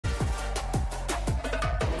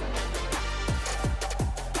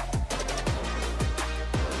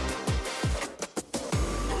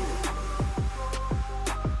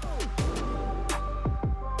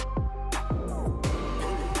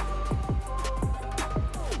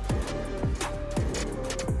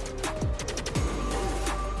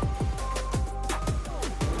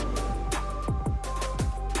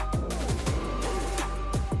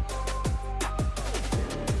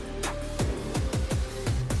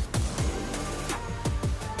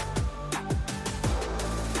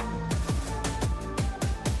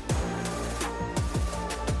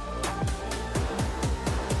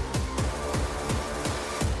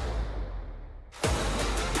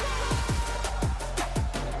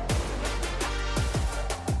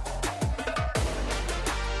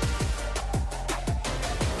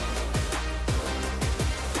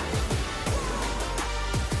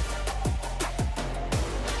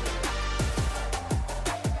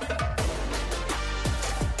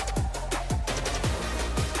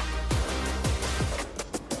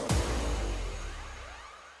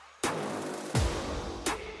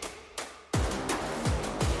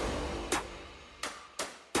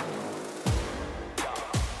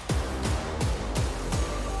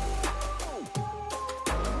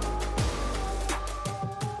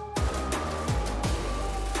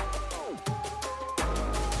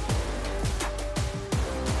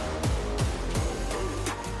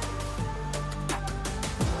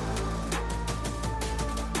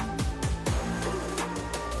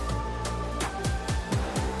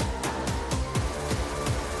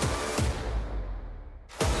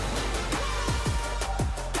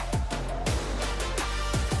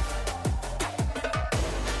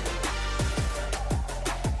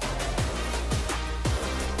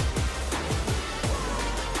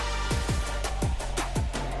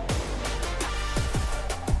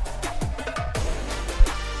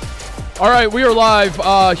All right, we are live.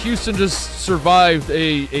 Houston just survived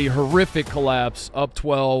a horrific collapse, up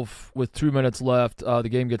 12 with 2 minutes left. The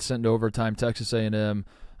game gets sent into overtime. Texas A&M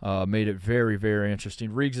made it very, very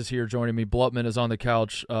interesting. Reags is here joining me. Blutman is on the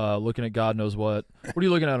couch looking at God knows what. What are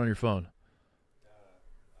you looking at on your phone?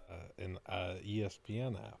 An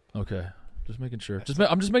ESPN app. Okay. Just making sure.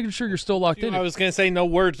 I'm just making sure you're still locked in. I was going to say no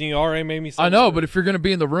words, and you already made me say I know, words. but if you're going to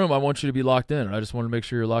be in the room, I want you to be locked in, and I just want to make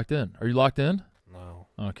sure you're locked in. Are you locked in? No.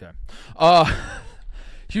 Okay.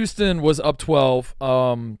 Houston was up 12.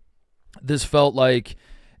 This felt like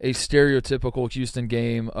a stereotypical Houston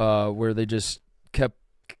game where they just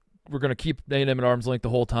we're going to keep A&M at arm's length the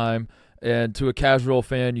whole time. And to a casual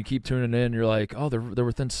fan, you keep tuning in, you're like, oh, they're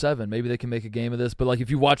within 7. Maybe they can make a game of this. But, like,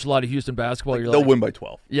 if you watch a lot of Houston basketball, you're like, they'll win by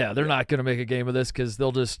 12. Yeah, they're not going to make a game of this because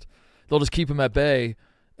they'll just keep them at bay.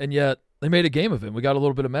 And yet they made a game of it. We got a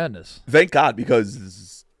little bit of madness. Thank God,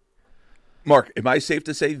 because, Mark, am I safe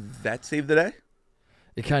to say that saved the day?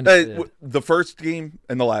 It kind of did. The first game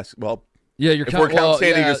and the last, well, yeah, you're kind of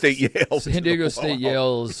San Diego State Yale. San Diego State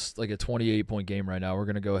Yale is like a 28-point game right now. We're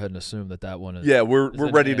going to go ahead and assume that one is. Yeah, we're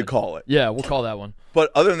ready to call it. Yeah, we'll call that one. But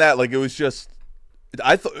other than that, like, it was just,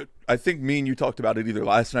 I think me and you talked about it either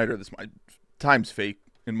last night or this. My time's fake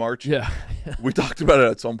in March. Yeah, we talked about it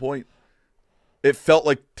at some point. It felt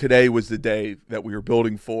like today was the day that we were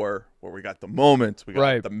building for, where we got the moments, we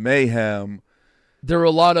got the mayhem. There were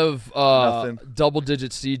a lot of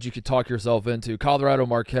double-digit seeds you could talk yourself into.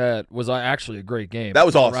 Colorado-Marquette was actually a great game. That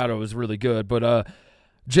was awesome. Colorado was really good, but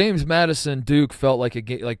James Madison-Duke felt like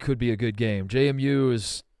could be a good game. JMU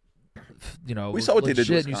is, we saw what they did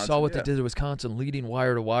to Wisconsin. You saw what they did to Wisconsin, leading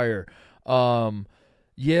wire to wire.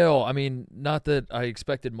 Yale, I mean, not that I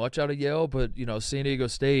expected much out of Yale, but, San Diego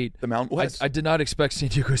State. The Mountain West. I did not expect San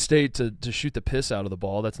Diego State to shoot the piss out of the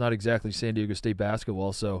ball. That's not exactly San Diego State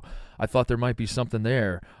basketball, so I thought there might be something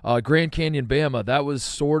there. Grand Canyon, Bama, that was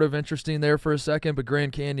sort of interesting there for a second, but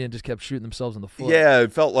Grand Canyon just kept shooting themselves in the foot. Yeah,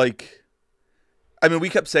 it felt like – I mean, we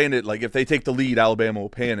kept saying it, like, if they take the lead, Alabama will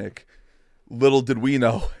panic. Little did we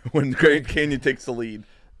know, when Grand Canyon takes the lead,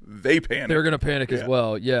 they panic. They're going to panic as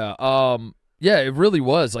well, yeah. Yeah, it really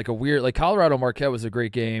was like a weird – like Colorado-Marquette was a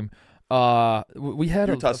great game. We had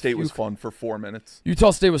Utah State was fun for 4 minutes.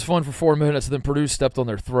 Utah State was fun for 4 minutes, then Purdue stepped on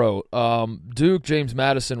their throat. Duke, James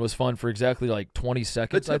Madison was fun for exactly like 20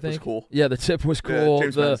 seconds, I think. The tip was cool. Yeah, the tip was cool. Yeah,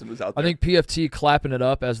 James Madison was out there. I think PFT clapping it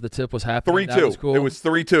up as the tip was happening. 3-2. That was cool. It was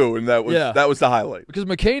 3-2, and that was the highlight. Because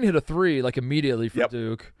McCain hit a 3 like immediately for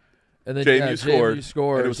Duke. And then JMU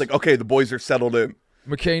scored. And it was like, okay, the boys are settled in.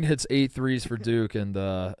 McCain hits 8 threes for Duke, and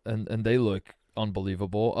they look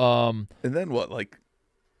unbelievable. And then what? Like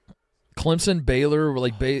Clemson, Baylor,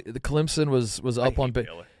 like Clemson was up on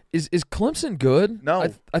Baylor. Is Clemson good?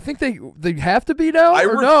 No, I think they have to be now. I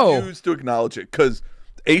refuse refuse to acknowledge it because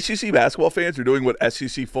ACC basketball fans are doing what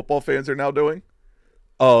SEC football fans are now doing.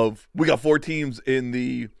 We got 4 teams in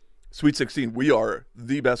the Sweet 16. We are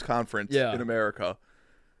the best conference in America,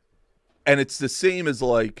 and it's the same as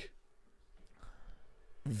like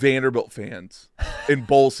Vanderbilt fans in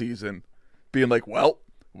bowl season. Being like, well,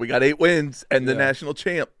 we got 8 wins and the national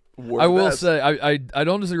champ. I will say, I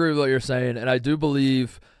don't disagree with what you're saying, and I do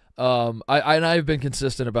believe I've been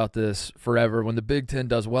consistent about this forever. When the Big Ten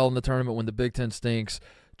does well in the tournament, when the Big Ten stinks,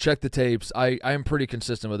 check the tapes. I am pretty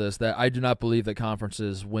consistent with this, that I do not believe that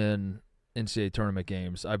conferences win NCAA tournament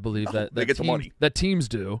games. I believe that they get the money. That teams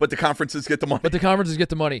do. But the conferences get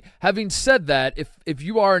the money. Having said that, if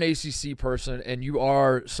you are an ACC person and you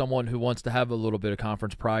are someone who wants to have a little bit of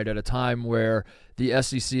conference pride at a time where the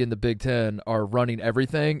SEC and the Big Ten are running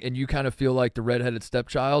everything and you kind of feel like the redheaded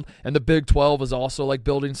stepchild, and the Big 12 is also like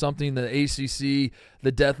building something, the ACC,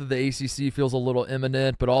 the death of the ACC feels a little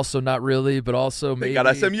imminent, but also not really, but also maybe. They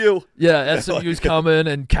got SMU. Yeah, SMU's coming,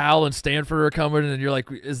 and Cal and Stanford are coming, and you're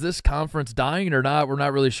like, is this conference dying or not? We're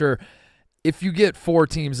not really sure. If you get 4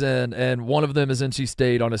 teams in, and one of them is NC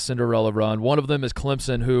State on a Cinderella run, one of them is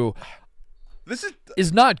Clemson, who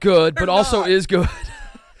is not good, but also is good.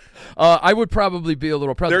 I would probably be a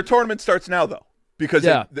little proud. Their tournament starts now, though, because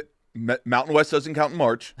Mountain West doesn't count in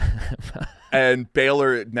March, and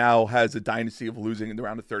Baylor now has a dynasty of losing in the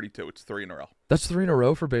round of 32. It's 3 in a row. That's 3 in a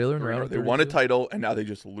row for Baylor in the round of 32? They won a title, and now they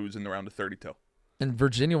just lose in the round of 32. And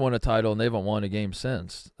Virginia won a title, and they haven't won a game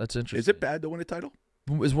since. That's interesting. Is it bad to win a title?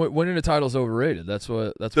 Winning a title is overrated.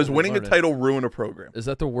 Does winning a title ruin a program? Is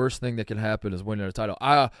that the worst thing that can happen? Is winning a title?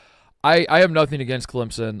 I have nothing against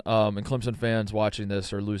Clemson, and Clemson fans watching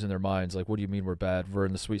this are losing their minds. Like, what do you mean we're bad? We're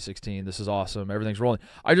in the Sweet 16. This is awesome. Everything's rolling.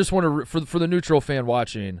 I just want to, for the neutral fan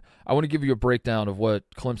watching, I want to give you a breakdown of what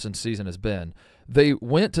Clemson's season has been. They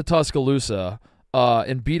went to Tuscaloosa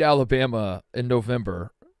and beat Alabama in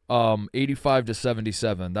November.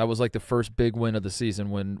 85-77. That was like the first big win of the season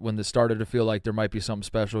when it started to feel like there might be something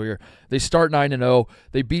special here. They start 9-0.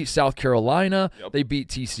 They beat South Carolina. Yep. They beat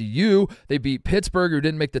TCU. They beat Pittsburgh, who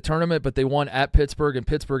didn't make the tournament, but they won at Pittsburgh, and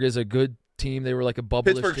Pittsburgh is a good team. They were like a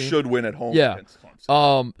bubble. Pittsburgh team. should win at home. Yeah. Against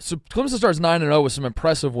Clemson. So Clemson starts 9-0 with some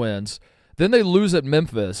impressive wins. Then they lose at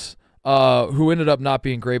Memphis, who ended up not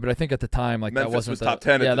being great, but I think at the time like Memphis that wasn't was top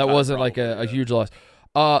 10. Yeah, that time, wasn't probably, like a huge loss.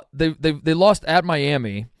 They lost at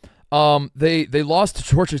Miami. They lost to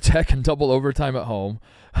Georgia Tech in double overtime at home.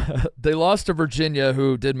 They lost to Virginia,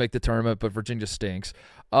 who did make the tournament, but Virginia stinks.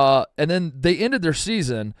 And then they ended their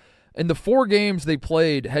season. In the 4 games they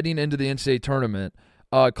played heading into the NCAA tournament,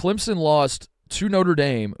 Clemson lost to Notre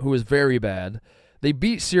Dame, who is very bad. They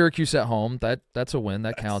beat Syracuse at home. That's a win.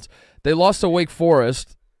 That counts. They lost to Wake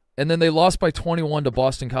Forest, and then they lost by 21 to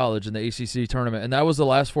Boston College in the ACC tournament. And that was the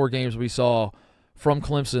last 4 games we saw from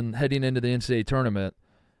Clemson heading into the NCAA tournament.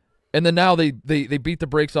 And then now they beat the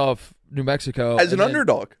brakes off New Mexico. As an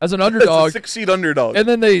underdog. As an underdog. As a 6-seed underdog. And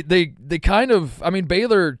then they kind of, I mean,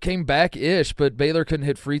 Baylor came back-ish, but Baylor couldn't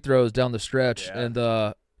hit free throws down the stretch. Yeah. And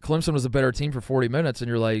Clemson was a better team for 40 minutes. And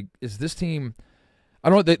you're like, is this team – I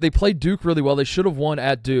don't know. They played Duke really well. They should have won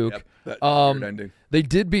at Duke. Yep, that weird ending. They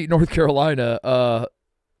did beat North Carolina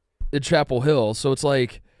in Chapel Hill. So it's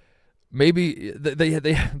like maybe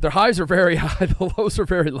their highs are very high, the lows are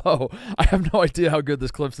very low. I have no idea how good this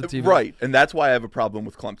Clemson team is. Right, and that's why I have a problem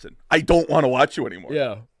with Clemson. I don't want to watch you anymore.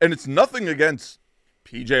 Yeah. And it's nothing against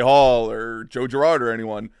PJ Hall or Joe Girard or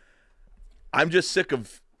anyone. I'm just sick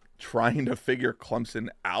of trying to figure Clemson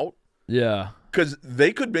out. Yeah. Because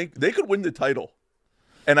they could win the title.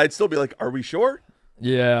 And I'd still be like, are we sure?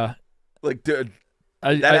 Yeah. Like, did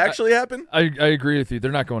that actually happen? I agree with you.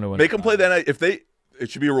 They're not going to win. Make them play the NIT.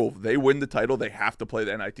 It should be a rule. If they win the title, they have to play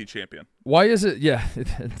the NIT champion. Why is it? Yeah,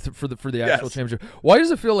 for the actual championship. Why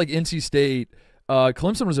does it feel like NC State?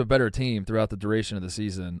 Clemson was a better team throughout the duration of the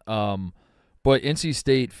season, but NC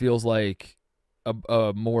State feels like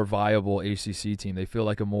a more viable ACC team. They feel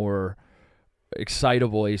like a more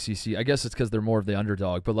excitable ACC. I guess it's because they're more of the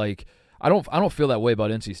underdog, but like. I don't feel that way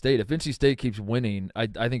about NC State. If NC State keeps winning, I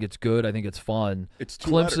think it's good. I think it's fun. It's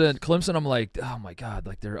Clemson. Clemson. I'm like, oh my god,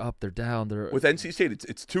 like they're up, they're down. With NC State,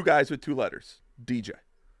 it's 2 guys with 2 letters. DJ.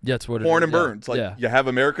 Yeah, that's what it Horn is. and Burns. You have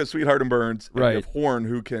America's Sweetheart and Burns, and right. You have Horn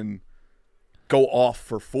who can go off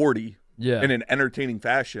for 40 in an entertaining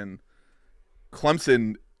fashion.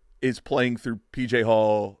 Clemson is playing through PJ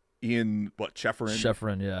Hall. Ian,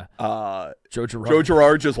 Shefferin, yeah. Joe Girard. Joe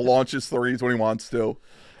Girard just launches threes when he wants to.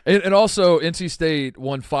 And also, NC State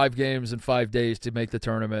won 5 games in 5 days to make the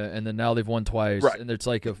tournament, and then now they've won twice. Right. And it's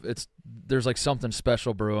like there's like something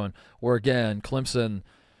special brewing. Where again, Clemson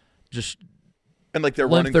just and like they're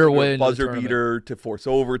running their through way a buzzer beater to force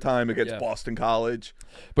overtime against Yeah. Boston College.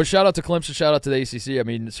 But shout out to Clemson, shout out to the ACC. I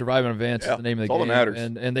mean, survive and advance is the name of the game. All that matters.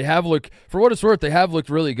 And they have looked, for what it's worth, they have looked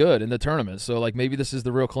really good in the tournament. So like maybe this is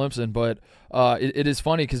the real Clemson. But it is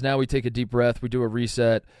funny because now we take a deep breath, we do a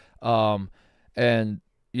reset, and.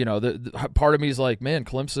 You know, the part of me is like, man,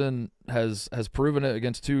 Clemson has proven it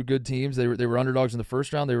against 2 good teams. They were underdogs in the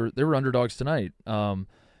first round. They were underdogs tonight, and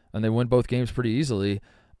they win both games pretty easily.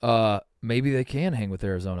 Maybe they can hang with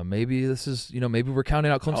Arizona. Maybe this is, maybe we're counting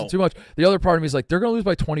out Clemson too much. The other part of me is like, they're going to lose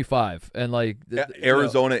by 25, and like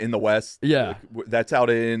Arizona in the West. Yeah, that's out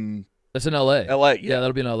in. That's in L.A. Yeah,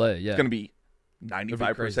 that'll be in L.A. Yeah, it's going to be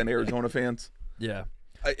 95% Arizona fans. Yeah,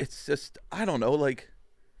 it's just I don't know, like.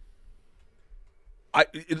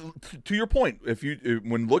 To your point,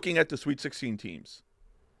 when looking at the Sweet 16 teams,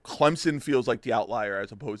 Clemson feels like the outlier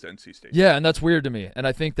as opposed to NC State. Yeah, and that's weird to me. And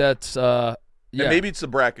I think that's and maybe it's the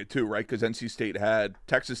bracket too, right? Because NC State had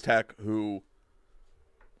Texas Tech, who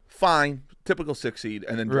fine, typical 6 seed,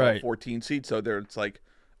 and then draw a 14 seed. So it's like,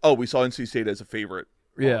 oh, we saw NC State as a favorite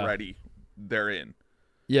already. They're in.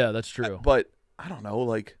 Yeah, that's true. But I don't know,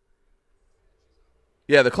 like,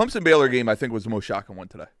 yeah, the Clemson Baylor game I think was the most shocking one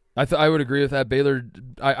today. I would agree with that. Baylor,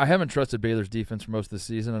 I haven't trusted Baylor's defense for most of the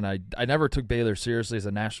season, and I never took Baylor seriously as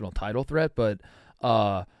a national title threat. But,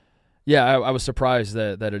 I was surprised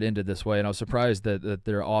that it ended this way, and I was surprised that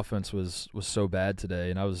their offense was so bad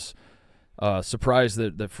today. And I was surprised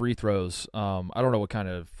that the free throws. I don't know what kind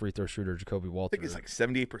of free throw shooter Jacoby Walter. I think he's like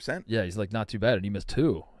 78%. Yeah, he's like not too bad, and he missed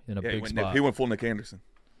 2 in a big spot. He went full Nick Anderson.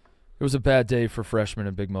 It was a bad day for freshmen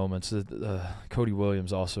in big moments. Cody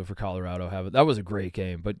Williams also for Colorado that was a great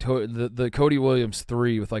game. But the Cody Williams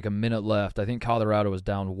 3 with like a minute left, I think Colorado was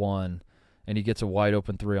down 1, and he gets a wide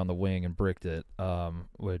open 3 on the wing and bricked it,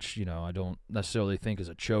 which I don't necessarily think is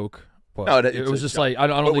a choke But No, it was just like I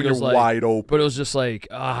don't but think when it was you're like wide open. But it was just like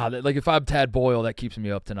like if I'm Tad Boyle, that keeps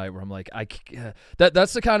me up tonight. Where I'm like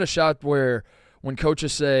that's the kind of shot where when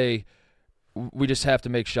coaches say we just have to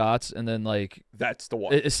make shots, and then like that's the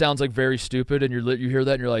one. It sounds like very stupid, and you hear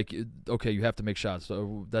that and you're like, okay, you have to make shots.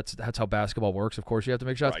 So that's how basketball works. Of course, you have to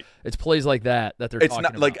make shots. Right. It's plays like that they're. It's talking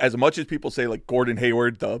not about. like as much as people say like Gordon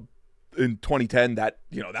Hayward in 2010 that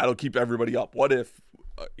that'll keep everybody up. What if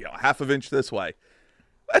half an inch this way?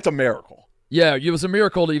 That's a miracle. Yeah, it was a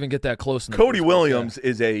miracle to even get that close. Cody Williams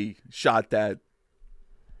is a shot that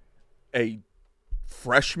a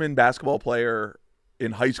freshman basketball player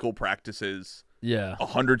in high school practices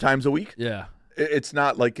 100 times a week. Yeah. It's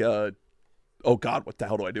not like oh God, what the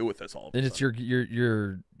hell do I do with this all of a And sudden?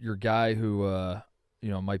 it's your guy who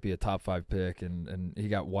might be a top 5 pick and he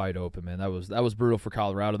got wide open, man. That was brutal for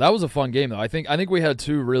Colorado. That was a fun game though. I think we had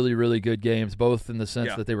 2 really, really good games, both in the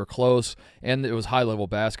sense that they were close and it was high level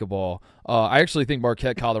basketball. I actually think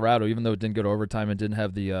Marquette Colorado, even though it didn't go to overtime and didn't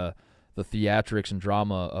have the theatrics and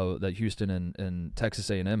drama that Houston and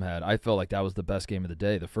Texas A&M had, I felt like that was the best game of the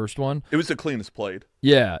day. The first one, it was the cleanest played.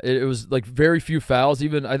 Yeah, it was like very few fouls.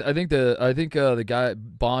 Even I think the guy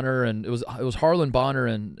Bonner and it was Harlan Bonner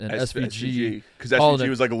and SVG because SVG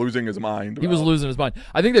was like losing his mind. He was losing his mind.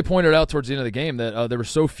 I think they pointed out towards the end of the game that there were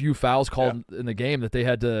so few fouls called in the game that they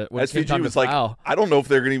had to. When SVG was like, I don't know if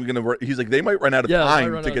they're even going to. He's like, they might run out of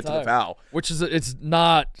time to get to the foul, which is it's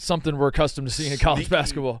not something we're accustomed to seeing in college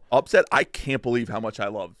basketball. Upset. I can't believe how much I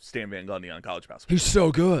love Stan Van Gundy on college basketball. He's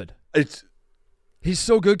so good. He's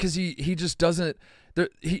so good because he just doesn't.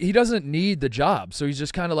 He doesn't need the job, so he's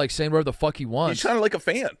just kind of like saying whatever the fuck he wants. He's kind of like a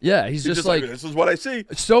fan. Yeah, he's just like this is what I see.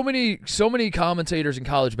 So many commentators in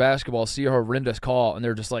college basketball see a horrendous call, and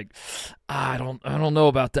they're just like, I don't know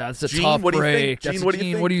about that. It's a tough break. Gene,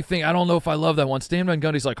 what do you think? I don't know if I love that one. Stan Van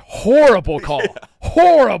Gundy's like, horrible call,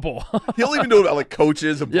 horrible. He'll even do it about like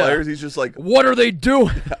coaches and players. He's just like, what are they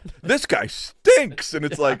doing? This guy stinks, and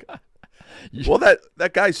it's like, well,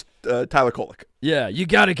 that guy's Tyler Kolek. Yeah, you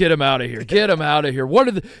got to get him out of here. Get him out of here.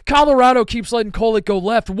 Colorado keeps letting Kolek go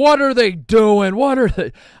left. What are they doing? What are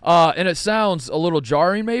they? And it sounds a little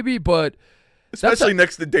jarring, maybe, but especially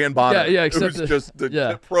next to Dan Bonner. Yeah, except who's just the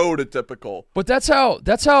prototypical. But that's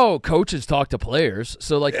how coaches talk to players.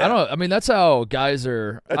 So like that's how guys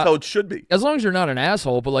are. That's how it should be. As long as you're not an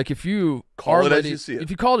asshole, but like if you call it as you see it. If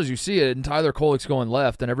you call it as you see it, and Tyler Kolek's going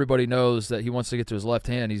left, and everybody knows that he wants to get to his left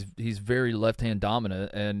hand, he's very left hand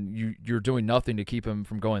dominant, and you're doing nothing to keep him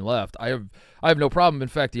from going left. I have no problem. In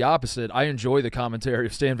fact, the opposite. I enjoy the commentary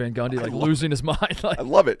of Stan Van Gundy losing his mind. I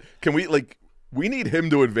love it. Can we need him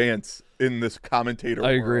to advance in this commentator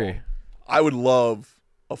world. I agree. I would love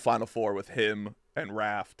a Final Four with him and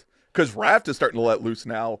Raft, because Raft is starting to let loose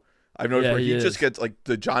now. I've noticed where he just gets like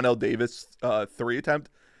the John L. Davis 3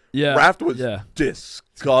 attempt. Yeah, Raft was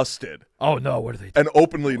disgusted. Oh no, what are they doing? And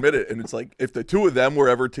openly admitted. And it's like, if the two of them were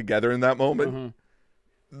ever together in that moment,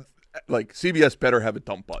 like CBS better have a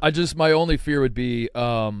dump button. My only fear would be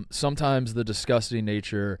sometimes the disgusting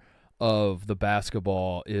nature of the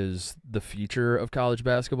basketball is the feature of college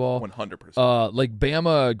basketball. 100%. Like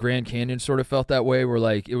Bama Grand Canyon sort of felt that way, where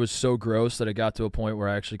like it was so gross that it got to a point where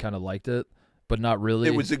I actually kind of liked it, but not really.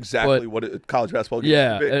 It was exactly what college basketball used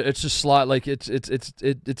to be. It's just like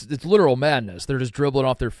it's literal madness. They're just dribbling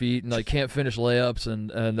off their feet and like can't finish layups, and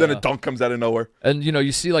then a dunk comes out of nowhere. And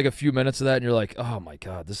you see like a few minutes of that and you're like, oh my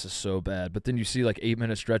god, this is so bad. But then you see like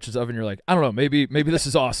 8-minute stretches of it and you're like, I don't know, maybe this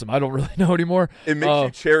is awesome. I don't really know anymore. It makes you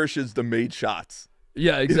cherishes the made shots.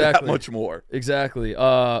 Yeah, exactly. That much more. Exactly.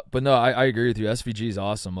 But no, I agree with you. SVG is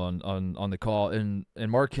awesome on the call, and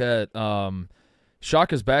Marquette.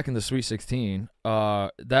 Shaka's back in the Sweet 16.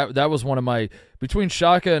 That was one of my between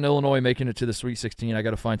Shaka and Illinois making it to the Sweet 16. I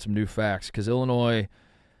got to find some new facts, because Illinois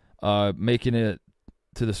making it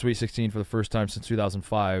to the Sweet 16 for the first time since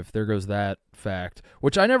 2005. There goes that fact,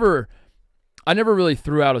 which I never really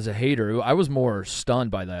threw out as a hater. I was more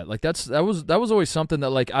stunned by that. Like that was always something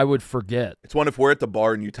that like I would forget. It's one if we're at the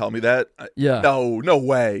bar and you tell me that. No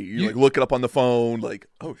way. You like look it up on the phone. Like,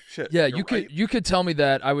 oh shit. Yeah, you could tell me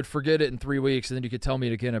that. I would forget it in 3 weeks, and then you could tell me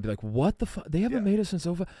it again. I'd be like, what the fuck? They haven't made it since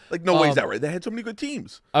over. Like, no way is that right? They had so many good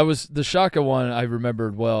teams. The Shaka one I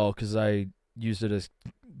remembered well because I used it as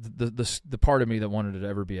the part of me that wanted to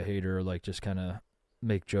ever be a hater, or like just kind of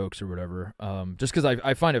make jokes or whatever. Just because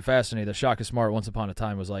I find it fascinating that Shaka Smart once upon a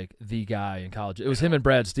time was like the guy in college. It was him and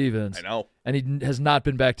Brad Stevens. I know. And he has not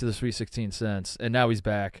been back to the Sweet 16 since, and now he's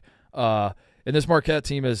back. And this Marquette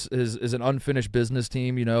team is an unfinished business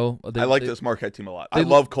team, I like this Marquette team a lot. I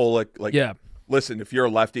love Kolek. Like, yeah. Listen, if you're a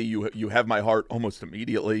lefty, you have my heart almost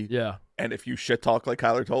immediately. Yeah. And if you shit talk like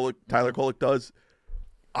Tyler Kolek does,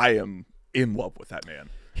 I am in love with that man.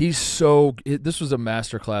 He's so – this was a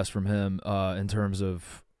masterclass from him in terms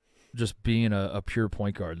of just being a pure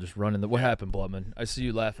point guard, just running the – what happened, Blutman? I see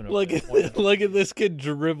you laughing. Look at this kid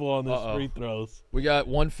dribble on his free throws. We got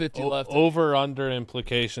 150 left. Over-under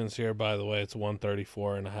implications here, by the way. It's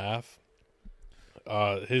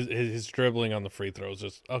 134.5. His dribbling on the free throws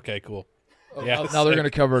just – okay, cool. Yeah, now they're going to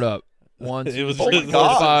cover it up. It was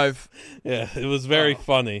 5. Yeah, it was very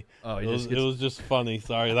funny. Oh, it was just funny.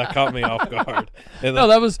 Sorry, that caught me off guard. And no,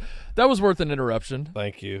 that was worth an interruption.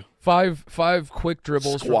 Thank you. Five quick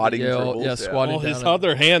dribbles. Squatting from Yale. dribbles. Yeah, squatting down. His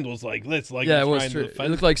other hand was like this. Like it was true. It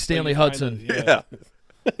looked like Stanley Hudson. Yeah,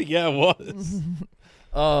 it was.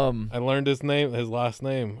 I learned his last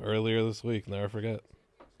name earlier this week. Never forget.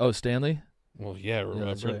 Oh, Stanley. Well, yeah, remember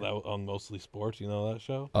that's right. that on Mostly Sports? You know that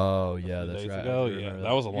show? Oh, yeah, that's days right. ago? Yeah,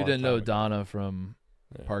 that was a long You didn't time know ago. Donna from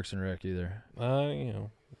Parks and Rec either.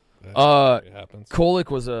 That happens.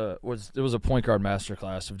 Kolek was a point guard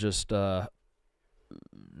masterclass of just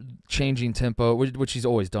changing tempo, which he's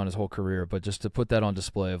always done his whole career, but just to put that on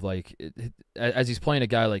display of like as he's playing a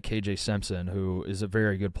guy like KJ Simpson, who is a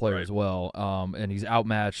very good player as well, and he's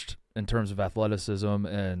outmatched in terms of athleticism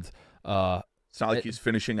and. It's not like he's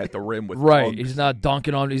finishing at the rim with right. dunks. He's not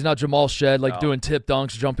dunking on. He's not Jamal Shed doing tip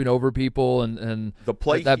dunks, jumping over people, and the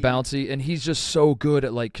play that bouncy. And he's just so good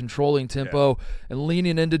at like controlling tempo and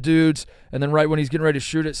leaning into dudes. And then right when he's getting ready to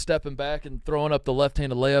shoot it, stepping back and throwing up the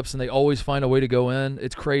left-handed layups, and they always find a way to go in.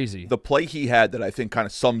 It's crazy. The play he had that I think kind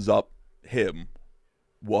of sums up him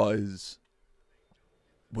was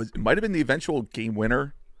it might have been the eventual game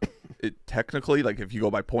winner. Technically, like if you go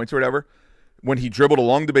by points or whatever. When he dribbled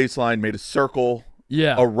along the baseline, made a circle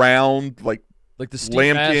around like the Steve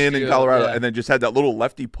Lampkin in Colorado, yeah. and then just had that little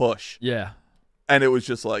lefty push. Yeah. And it was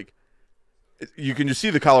just like, you can just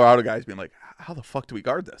see the Colorado guys being like, how the fuck do we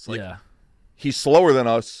guard this? Like, he's slower than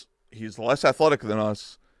us. He's less athletic than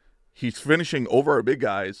us. He's finishing over our big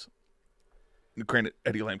guys. Granted,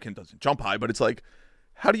 Eddie Lampkin doesn't jump high, but it's like,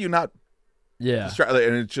 how do you not? Yeah.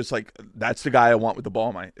 And it's just like, that's the guy I want with the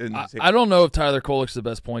ball. I don't know if Tyler Kolek's the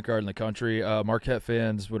best point guard in the country. Marquette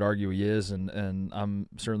fans would argue he is, and I'm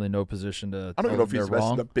certainly in no position to. I don't know if he's the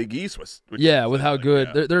best in the Big East. With how good.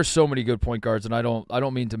 Yeah. There's so many good point guards, and I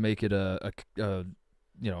don't mean to make it a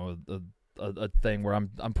thing where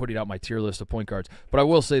I'm putting out my tier list of point guards. But I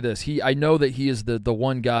will say this: I know that he is the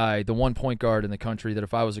one guy, the one point guard in the country that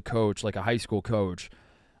if I was a coach, like a high school coach,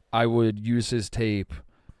 I would use his tape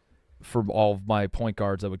for all of my point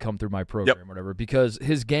guards that would come through my program or whatever, because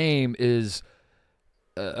his game is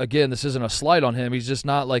again, this isn't a slight on him. He's just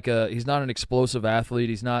not he's not an explosive athlete.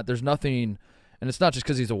 There's nothing, and it's not just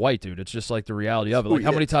because he's a white dude. It's just like the reality of it. Like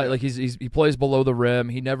how many times, like he plays below the rim.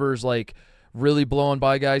 He never is like really blowing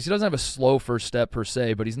by guys. He doesn't have a slow first step per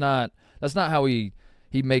se, but that's not how he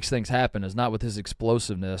makes things happen. Is not with his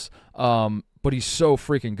explosiveness. But he's so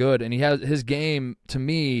freaking good, and his game to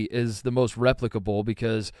me is the most replicable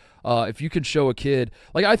because if you can show a kid,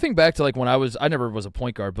 like I think back to like when I never was a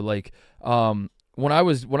point guard, but like when I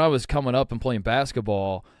was coming up and playing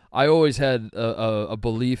basketball, I always had a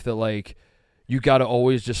belief that like you got to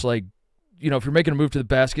always just like, you know, if you're making a move to the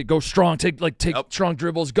basket, go strong, take strong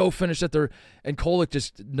dribbles, go finish at the. And Kolek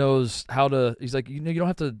just knows how to. He's like, you don't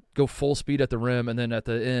have to go full speed at the rim and then at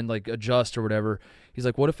the end like adjust or whatever. He's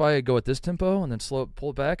like, what if I go at this tempo and then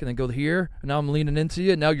pull it back and then go here? And now I'm leaning into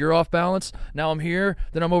you. And now you're off balance. Now I'm here.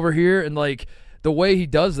 Then I'm over here. And like the way he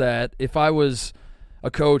does that, if I was a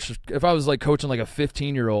coach, if I was like coaching like a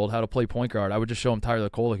 15-year-old how to play point guard, I would just show him Tyler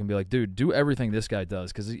Kolek and be like, dude, do everything this guy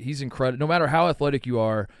does because he's incredible. No matter how athletic you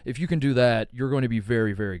are, if you can do that, you're going to be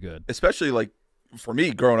very, very good. Especially like for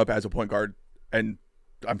me growing up as a point guard, and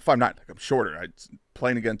I'm shorter.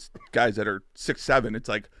 Playing against guys that are 6'7", it's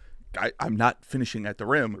like I'm not finishing at the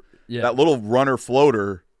rim. Yeah. That little runner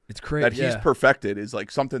floater, it's crazy that he's perfected is like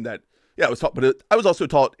something that I was taught. But I was also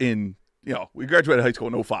taught in we graduated high school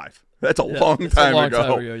in 2005. That's a long time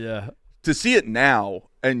ago. Yeah. To see it now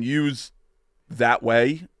and use that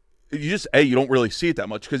way, you don't really see it that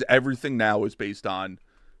much because everything now is based on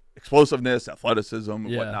explosiveness, athleticism,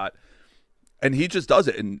 and whatnot. And he just does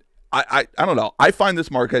it. And I don't know. I find this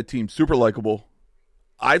Marquette team super likable.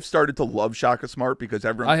 I've started to love Shaka Smart because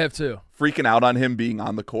everyone's I have too. freaking out on him being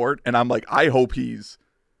on the court. And I'm like, I hope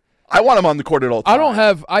I want him on the court at all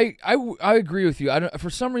times. I agree with you.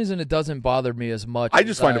 For some reason it doesn't bother me as much. I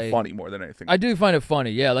just find it funny more than anything. I do find it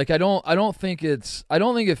funny. Yeah, like I don't think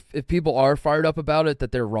if people are fired up about it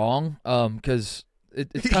that they're wrong. Because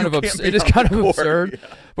it's kind of absurd.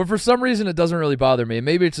 Yeah. But for some reason, it doesn't really bother me.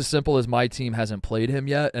 Maybe it's as simple as my team hasn't played him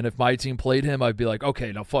yet, and if my team played him, I'd be like,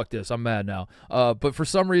 okay, now fuck this, I'm mad now. But for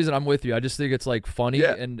some reason, I'm with you. I just think it's like funny,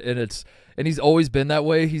 and he's always been that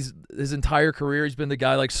way. His entire career, he's been the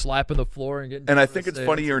guy like slapping the floor and getting. And I think it's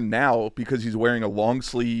funnier now because he's wearing a long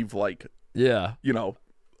sleeve, like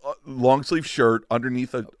long sleeve shirt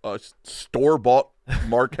underneath a store bought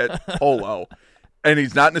Marquette polo. And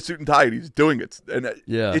he's not in a suit and tie. He's doing it. And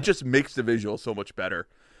it just makes the visual so much better.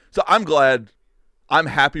 So I'm glad. I'm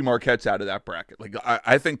happy Marquette's out of that bracket. Like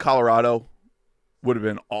I think Colorado would have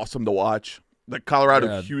been awesome to watch. Like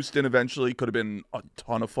Colorado-Houston eventually could have been a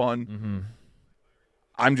ton of fun. Mm-hmm.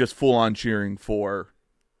 I'm just full-on cheering for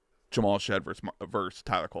Jamal Shead versus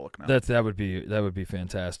Tyler Kolek now. That would be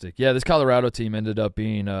fantastic. Yeah, this Colorado team ended up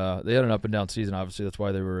being they had an up-and-down season, obviously. That's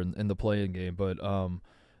why they were in the play-in game. But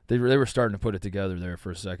They were starting to put it together there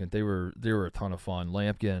for a second. They were a ton of fun.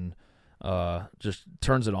 Lampkin just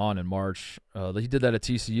turns it on in March. He did that at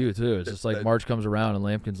TCU too. It's just like March comes around and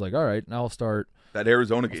Lampkin's like, all right, now I'll start that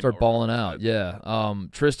Arizona game. Start balling out. Yeah.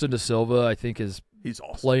 Tristan Da Silva, I think, he's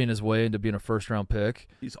awesome. Playing his way into being a first-round pick.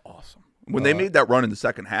 He's awesome. When they made that run in the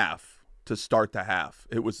second half to start the half,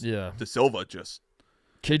 it was Da Silva just.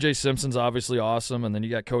 KJ Simpson's obviously awesome, and then you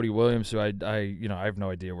got Cody Williams, who I have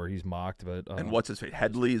no idea where he's mocked, but and what's his face?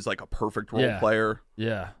 Headley is like a perfect role player.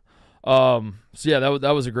 Yeah. So yeah,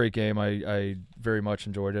 that was a great game. I very much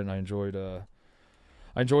enjoyed it, and I enjoyed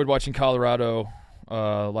watching Colorado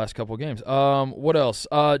last couple of games. What else?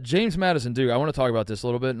 James Madison Duke. I want to talk about this a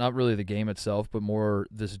little bit. Not really the game itself, but more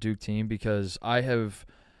this Duke team because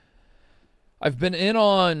I've been in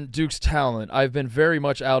on Duke's talent. I've been very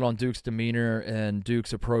much out on Duke's demeanor and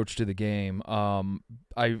Duke's approach to the game.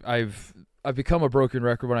 I've become a broken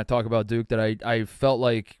record when I talk about Duke that I felt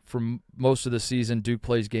like for most of the season Duke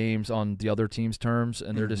plays games on the other team's terms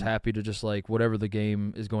and they're just happy to just like whatever the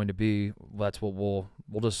game is going to be. That's what we'll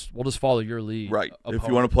just follow your lead. Right. Opponent. If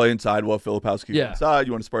you want to play inside, well, Filipowski's inside.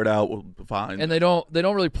 You want to spread out, well, fine. And they don't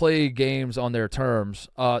really play games on their terms.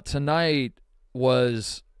 Tonight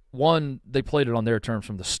was. One, they played it on their terms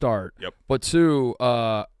from the start. Yep. But two,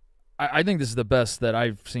 I think this is the best that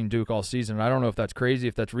I've seen Duke all season. And I don't know if that's crazy,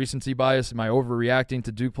 if that's recency bias. Am I overreacting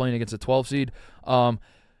to Duke playing against a 12 seed?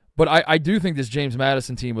 But I do think this James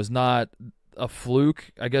Madison team was not a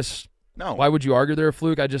fluke. I guess. No. Why would you argue they're a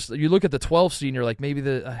fluke? you look at the 12 seed and you're like maybe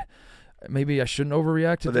I shouldn't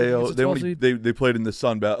overreact to they played in the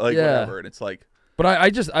Sun Belt whatever, and it's like. But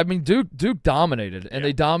I mean, Duke dominated, and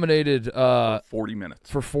they dominated for 40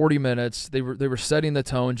 minutes. For 40 minutes, they were setting the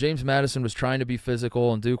tone. James Madison was trying to be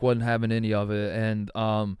physical, and Duke wasn't having any of it. And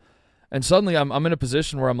suddenly, I'm in a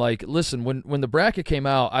position where I'm like, listen, when the bracket came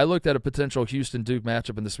out, I looked at a potential Houston-Duke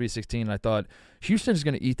matchup in the Sweet 16, and I thought Houston is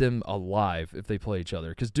going to eat them alive if they play each other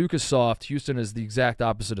because Duke is soft, Houston is the exact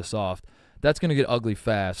opposite of soft. That's going to get ugly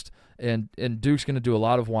fast. And Duke's going to do a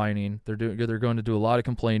lot of whining. They're going to do a lot of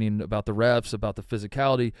complaining about the refs, about the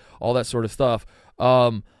physicality, all that sort of stuff. I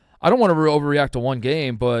don't want to overreact to one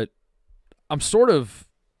game, but I'm sort of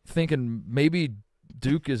thinking maybe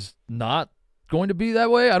Duke is not going to be that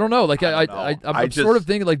way. I don't know. Like I'm sort of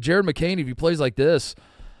thinking like Jared McCain, if he plays like this,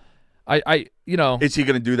 is he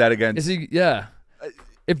going to do that again? Is he? Yeah.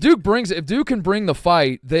 If Duke can bring the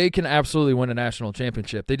fight, they can absolutely win a national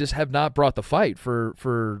championship. They just have not brought the fight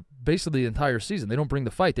for basically the entire season. They don't bring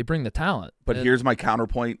the fight. They bring the talent. But here's my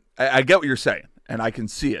counterpoint. I get what you're saying, and I can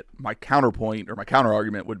see it. My counterpoint or my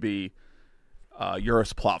counter-argument would be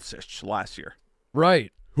Uros Plavsic last year.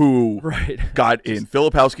 Right. Who got in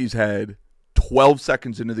Filipowski's head 12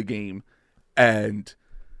 seconds into the game, and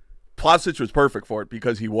Plavsic was perfect for it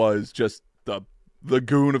because he was just the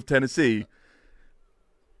goon of Tennessee.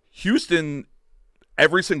 Houston,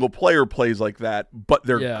 every single player plays like that, but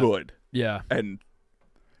they're good. Yeah. And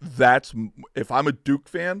that's – if I'm a Duke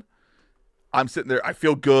fan, I'm sitting there. I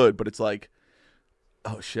feel good, but it's like,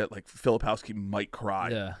 oh, shit, like Filipowski might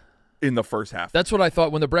cry in the first half. That's what I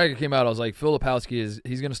thought. When the bracket came out, I was like, Filipowski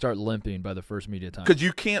he's going to start limping by the first media time. Because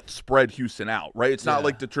you can't spread Houston out, right? It's not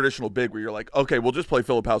like the traditional big where you're like, okay, we'll just play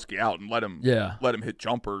Filipowski out and let him hit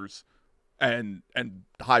jumpers and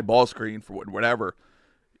high ball screen for whatever.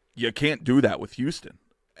 You can't do that with Houston.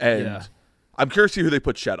 And I'm curious to see who they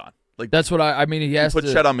put Shed on. Like that's what I mean. He has to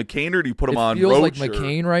put Shed on McCain, or do you put him on Roach? It feels like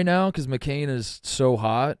McCain right now because McCain is so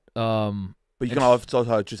hot. But you can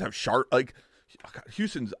also just have Sharp. Like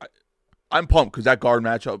Houston's, I'm pumped because that guard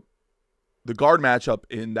matchup, the guard matchup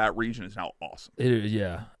in that region is now awesome.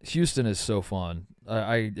 Houston is so fun.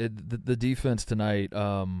 The defense tonight.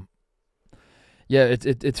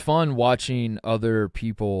 It's fun watching other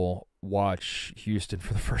people watch Houston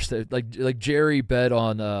for the first day. Like Jerry bet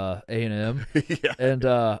on A&M, Yeah. and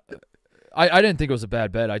I didn't think it was a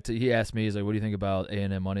bad bet. He asked me, he's like, "What do you think about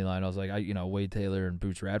A&M money line?" I was like, Wade Taylor and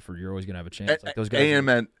Boots Radford, you're always gonna have a chance. Like those guys.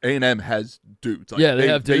 A&M has dudes. Like, yeah, they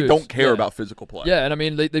have dudes. They don't care about physical play. Yeah, and I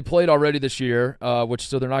mean they played already this year, which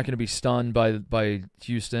so they're not going to be stunned by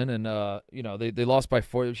Houston, and they lost by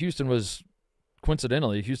 4. Houston was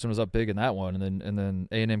up big in that one, and then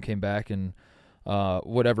A&M came back and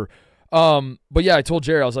whatever. But yeah, I told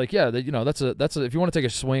Jerry, I was like, yeah, that's a if you want to take a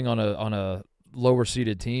swing on a lower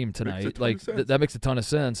seeded team tonight, like that makes a ton of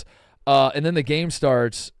sense. And then the game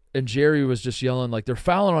starts, and Jerry was just yelling like, they're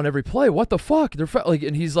fouling on every play. What the fuck? They're like,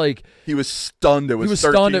 and he's like, he was stunned. He was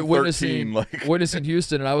stunned at witnessing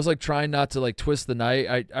Houston, and I was like trying not to like twist the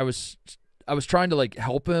night. I was trying to like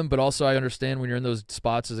help him, but also I understand when you're in those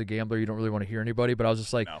spots as a gambler, you don't really want to hear anybody. But I was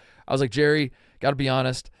just like, I was like, Jerry, got to be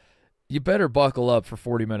honest. You better buckle up for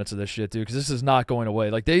 40 minutes of this shit, dude, because this is not going away.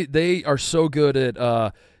 Like they are so good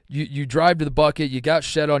at you drive to the bucket, you got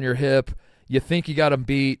Shed on your hip, you think you got him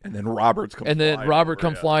beat, and then Robert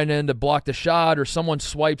comes flying in to block the shot, or someone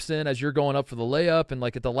swipes in as you're going up for the layup, and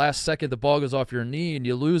like at the last second the ball goes off your knee and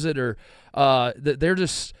you lose it, or they're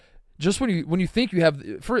just when you think you have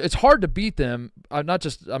it's hard to beat them. I'm not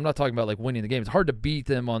talking about like winning the game. It's hard to beat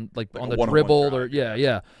them on the dribble or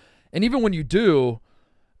yeah. And even when you do,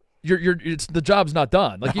 the job's not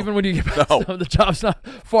done. Like even when you get past them, the job's not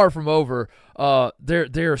far from over.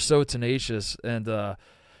 They are so tenacious, and I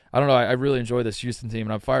don't know. I really enjoy this Houston team,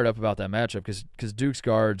 and I'm fired up about that matchup because Duke's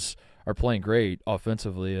guards are playing great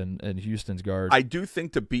offensively, and Houston's guards. I do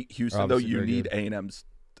think to beat Houston though, you need A&M's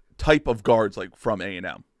type of guards like from A&M.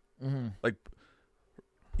 Mm-hmm. Like,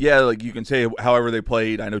 yeah, like you can say however they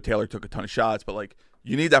played. I know Taylor took a ton of shots, but like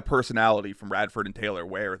you need that personality from Radford and Taylor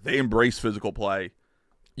where they embrace physical play.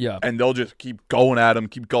 Yeah, and they'll just keep going at him,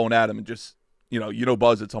 and just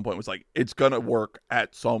Buzz at some point was like, it's gonna work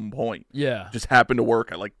at some point. Yeah, just happened to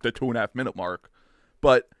work at like the 2.5 minute mark,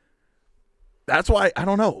 but that's why I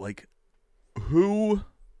don't know, like who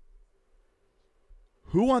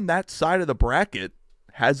on that side of the bracket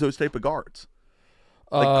has those type of guards.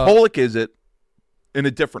 Like Kolek is it in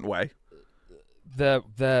a different way. So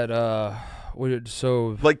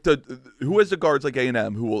like who has the guards like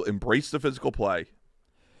A&M who will embrace the physical play,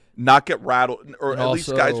 not get rattled, or at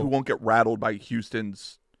least guys who won't get rattled by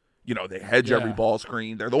Houston's. They hedge every ball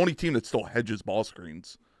screen. They're the only team that still hedges ball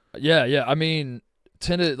screens. Yeah. I mean,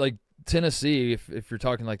 Tennessee, if you're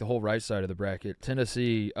talking like the whole right side of the bracket,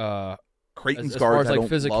 Tennessee. Creighton's as guards, far as like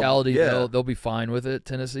physicality, they'll be fine with it,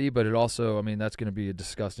 Tennessee. But it also, I mean, that's going to be a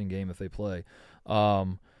disgusting game if they play. I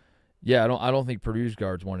don't think Purdue's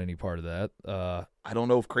guards want any part of that. I don't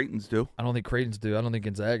know if Creighton's do. I don't think Creighton's do. I don't think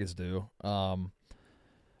Gonzaga's do.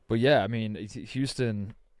 But yeah, I mean,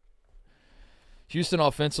 Houston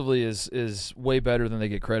offensively is way better than they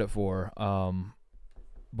get credit for.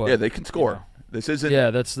 But yeah, they can score. This isn't. Yeah,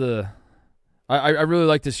 that's the. I really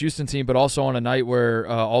like this Houston team, but also on a night where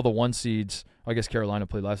all the 1 seeds, I guess Carolina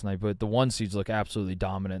played last night, but the 1 seeds look absolutely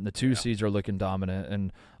dominant, and the 2 seeds are looking dominant.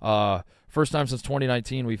 And first time since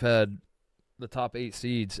 2019 we've had the top 8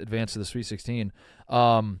 seeds advance to the Sweet 16.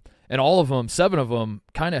 And all of them, 7 of them,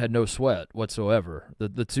 kind of had no sweat whatsoever. The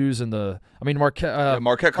 2s and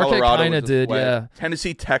Marquette, Colorado kind of did, yeah.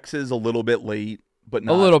 Tennessee, Texas, a little bit late. But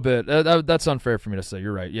not. A little bit. That's unfair for me to say.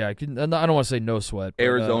 You're right. Yeah, I don't want to say no sweat. But,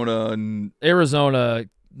 Arizona,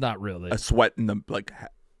 not really. A sweat in the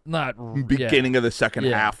beginning of the second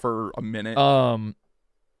half for a minute.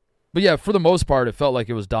 But yeah, for the most part, it felt like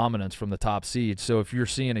it was dominance from the top seed. So if you're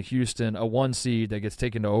seeing a 1 seed that gets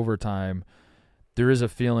taken to overtime, there is a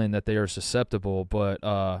feeling that they are susceptible. But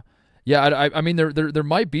I mean, there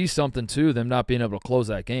might be something to them not being able to close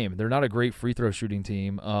that game. They're not a great free throw shooting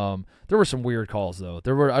team. There were some weird calls though. I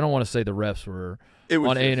don't want to say the refs were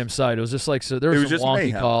on A&M's side. It was just like there were some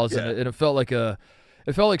wonky calls, and it felt like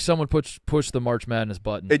someone pushed the March Madness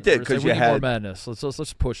button. It did, because you had more madness.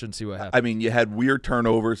 Let's push and see what happens. I mean, you had weird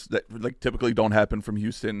turnovers that like typically don't happen from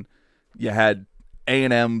Houston. You had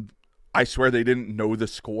A&M. I swear they didn't know the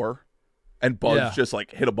score, and Buzz just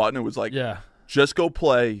like hit a button. It was like, just go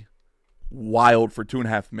play wild for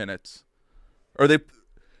 2.5 minutes. Or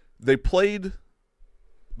they played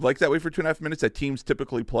like that way for 2.5 minutes that teams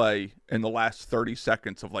typically play in the last 30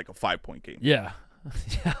 seconds of like a 5-point game. Yeah.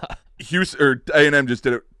 Houston or A&M just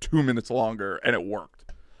did it 2 minutes longer, and it worked.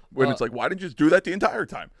 When it's like, why didn't you just do that the entire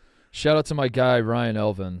time? Shout out to my guy Ryan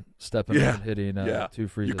Elvin stepping up and hitting 2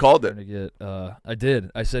 free throws. You called it. I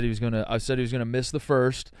did. I said he was gonna miss the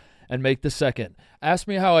first and make the second. Ask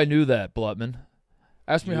me how I knew that, Blutman.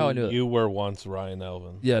 Ask me how I knew it. You were once Ryan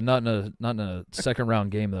Elvin. Yeah, not in a second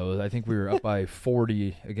round game though. I think we were up by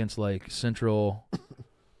 40 against like Central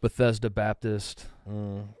Bethesda Baptist.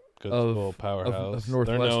 Good school powerhouse. Of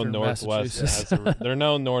Northwestern Massachusetts. They're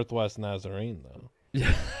no Northwest Nazarene though.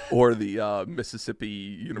 Yeah. Or the Mississippi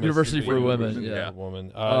University for Women. Yeah.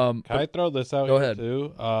 Women. Can I throw this out here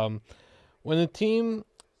too? When a team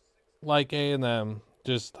like A&M,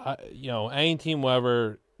 just any team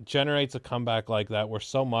whatever generates a comeback like that, where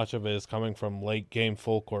so much of it is coming from late game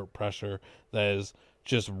full court pressure that is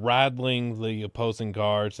just rattling the opposing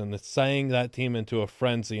guards and it's sending that team into a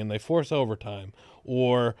frenzy and they force overtime,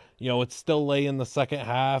 or it's still late in the second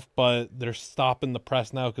half but they're stopping the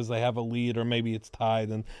press now because they have a lead, or maybe it's tied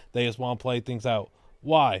and they just want to play things out.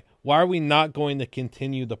 Why are we not going to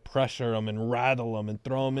continue to pressure them and rattle them and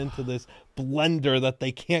throw them into this blender that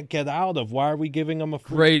they can't get out of? Why are we giving them a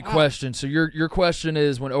free Great question. So your question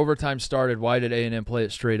is, when overtime started, why did A&M play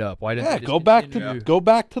it straight up? Why didn't they just go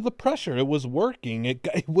back to the pressure? It was working.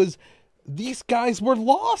 It was, these guys were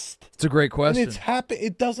lost. It's a great question. And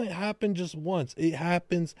it doesn't happen just once. It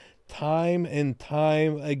happens time and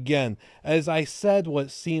time again. As I said, what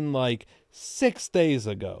seemed like 6 days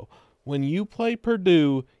ago, when you play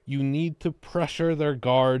Purdue, you need to pressure their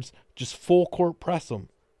guards, just full court press them.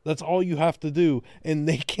 That's all you have to do, and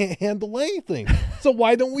they can't handle anything. So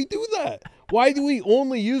why don't we do that? Why do we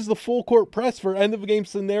only use the full court press for end of game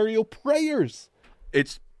scenario prayers?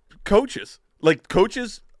 It's coaches. Like,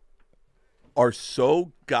 coaches are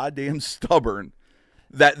so goddamn stubborn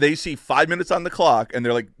that they see 5 minutes on the clock and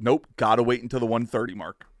they're like, nope, gotta wait until the 1:30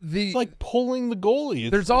 mark. It's like pulling the goalie.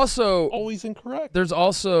 There's also always incorrect. There's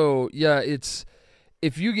also it's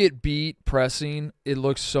if you get beat pressing, it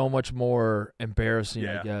looks so much more embarrassing.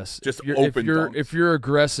 I guess just if you're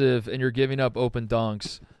aggressive and you're giving up open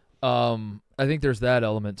dunks. I think there's that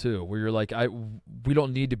element too, where you're like, we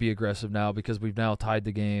don't need to be aggressive now because we've now tied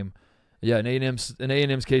the game. Yeah, in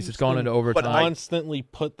A&M's case, it's gone into overtime. But constantly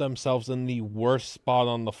put themselves in the worst spot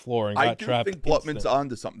on the floor and got trapped. I do think Blutman's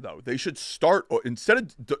onto something, though. They should start, instead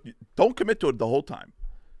of, don't commit to it the whole time.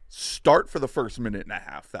 Start for the first minute and a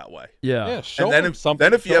half that way. Yeah. And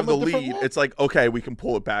then if you have the lead, it's like, okay, we can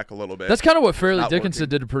pull it back a little bit. That's kind of what Fairleigh Dickinson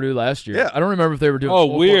did to Purdue last year. Yeah. I don't remember if they were doing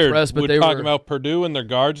full weird. Press, but we're talking about Purdue and their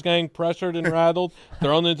guards getting pressured and rattled,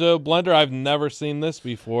 thrown into a blender. I've never seen this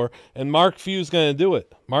before. And Mark Few's going to do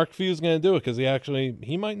it. Mark Few's going to do it because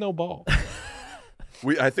he might know ball.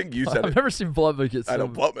 I think you said I've never seen Blutman get so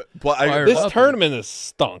Blutman. This tournament is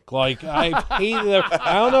stunk. Like, I hated it.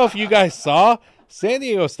 I don't know if you guys saw. San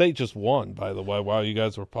Diego State just won, by the way, while you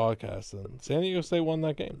guys were podcasting. San Diego State won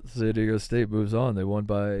that game. San Diego State moves on. They won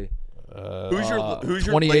by who's your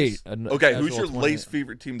 28. Who's your least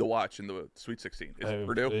favorite team to watch in the Sweet 16? Is it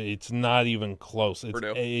Purdue? It's not even close.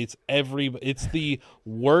 Purdue. It's the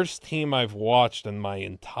worst team I've watched in my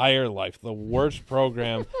entire life. The worst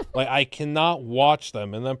program. Like, I cannot watch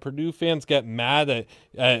them. And then Purdue fans get mad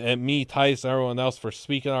at me, Tice, and everyone else for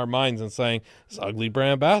speaking our minds and saying it's ugly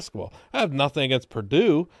brand basketball. I have nothing against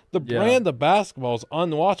Purdue. The brand of basketball is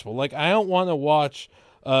unwatchable. Like, I don't want to watch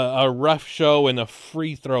a ref show and a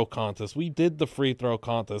free throw contest. We did the free throw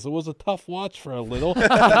contest. It was a tough watch for a little, and it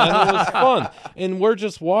was fun. And we're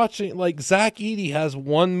just watching. Like, Zach Edey has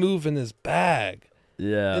one move in his bag.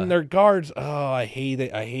 Yeah. And their guards, I hate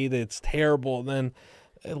it. It's terrible. And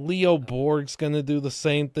then Leo Borg's going to do the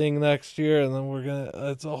same thing next year, and then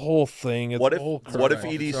it's a whole thing. What if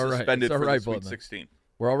Edey's suspended for the Sweet 16?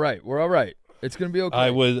 We're all right. It's going to be okay.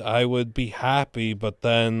 I would be happy, but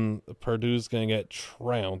then Purdue's going to get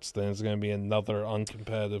trounced, and it's going to be another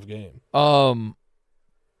uncompetitive game.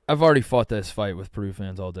 I've already fought this fight with Purdue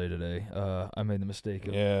fans all day today. I made the mistake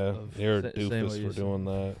of you're a doofus for doing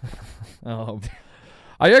that.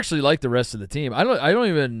 I actually like the rest of the team. I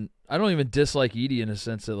don't even dislike Edey in a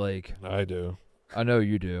sense that, like, I do. I know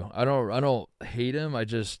you do. I don't hate him. I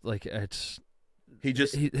just, like,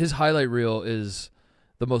 his highlight reel is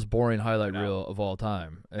the most boring highlight reel of all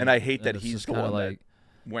time. And I hate that he's the one that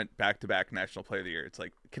went back-to-back National Player of the Year. It's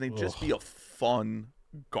like, can he just be a fun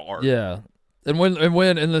guard? Yeah. And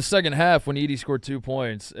when in the second half, when Edey scored 2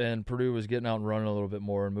 points and Purdue was getting out and running a little bit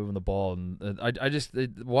more and moving the ball, and I just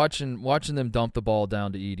watching them dump the ball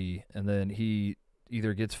down to Edey, and then he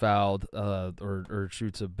either gets fouled or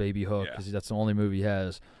shoots a baby hook because that's the only move he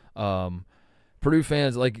has. Purdue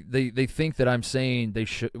fans, like, they think that I'm saying they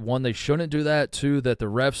shouldn't do that. Two, that the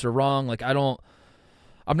refs are wrong. Like, I'm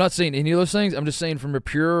not saying any of those things. I'm just saying from a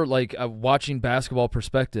pure, like, watching basketball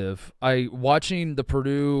perspective, watching the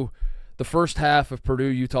first half of Purdue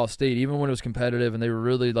Utah State, even when it was competitive and they were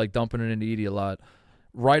really, like, dumping it into Edey a lot,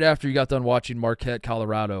 right after you got done watching Marquette,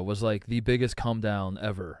 Colorado was like the biggest come down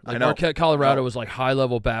ever. Like I know. Marquette, Colorado was like high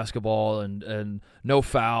level basketball and no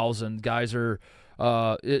fouls and guys are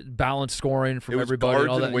balanced scoring from everybody. Guards and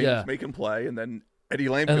all that. And wings yeah, making play, and then Eddie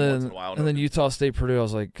Lampkin once in a while. And then Utah State, Purdue. I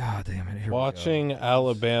was like, God damn it! Here Watching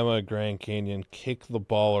Alabama, Grand Canyon kick the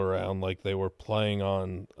ball around like they were playing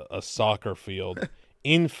on a soccer field,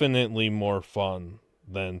 infinitely more fun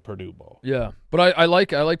than Purdue ball. Yeah, but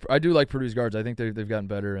I do like Purdue's guards. I think they've gotten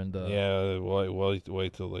better. And yeah,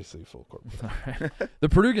 wait till they see full court. The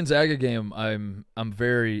Purdue Gonzaga game, I'm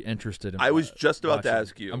very interested in. I was just about watching. to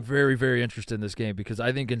ask you. I'm very, very interested in this game because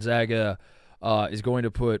I think Gonzaga is going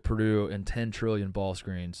to put Purdue in 10 trillion ball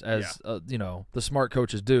screens, as the smart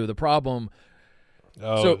coaches do. The problem.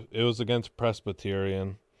 It was against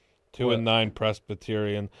Presbyterian, 2-9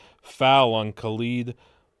 Presbyterian. Foul on Khalid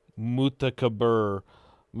Mutakabur.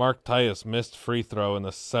 Mark Titus missed free throw in the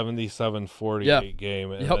 77-48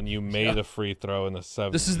 game, and then you made a free throw in the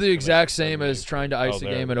 70. This is the exact same as trying to ice a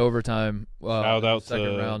game in overtime. Shout out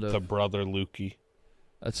to brother Lukey.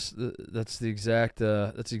 That's the exact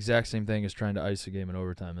same thing as trying to ice a game in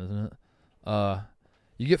overtime, isn't it?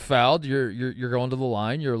 You get fouled. You're going to the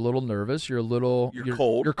line. You're a little nervous. You're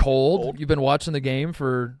cold. You're cold. You've been watching the game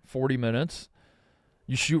for 40 minutes.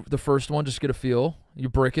 You shoot the first one, just get a feel. You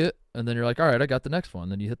brick it, and then you're like, all right, I got the next one.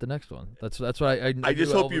 Then you hit the next one. That's what I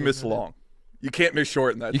just hope you miss long. You can't miss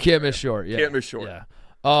short in that. You can't miss short. Yeah. Can't miss short. Yeah.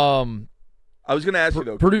 I was going to ask you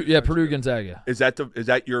though. Purdue Gonzaga. Is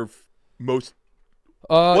that your most?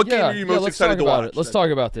 What game are you most excited to watch? Let's talk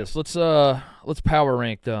about this. Let's power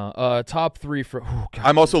rank down. Top 3 for. Oh, God,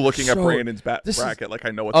 I'm also looking at Brandon's bracket. Like I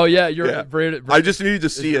know what's. Oh yeah, you're. Brandon, I just needed to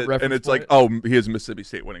see it, and it's like, oh, he has Mississippi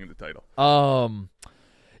State winning the title.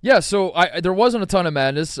 Yeah. So there wasn't a ton of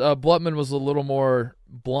madness. Bluntman was a little more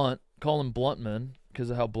blunt. Call him Bluntman because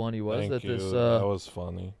of how blunt he was. Thank you. This, that was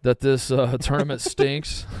funny. That this tournament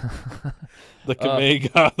stinks. The committee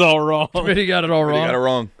got it all wrong. Committee got it all wrong. Got it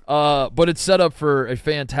wrong. But it's set up for a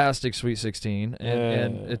fantastic Sweet 16,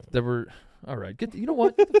 and there were all right. You know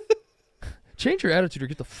what? Change your attitude or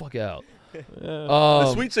get the fuck out.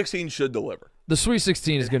 The Sweet 16 should deliver. The Sweet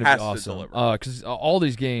 16 is going to be awesome because all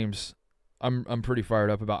these games, I'm pretty fired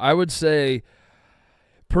up about. I would say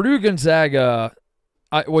Purdue Gonzaga.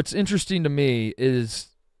 What's interesting to me is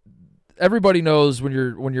everybody knows when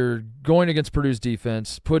you're going against Purdue's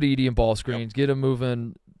defense, put Edey in ball screens, get him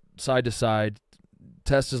moving side to side,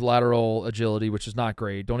 test his lateral agility, which is not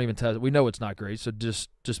great. Don't even test it. We know it's not great, so just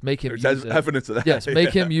make him use it. There's evidence of that. Yes, make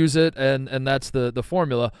him use it, and that's the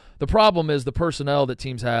formula. The problem is the personnel that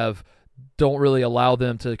teams have don't really allow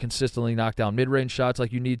them to consistently knock down mid-range shots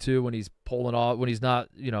like you need to when he's pulling off, when he's not,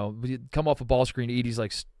 come off a ball screen, Edey's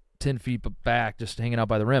like 10 feet back, just hanging out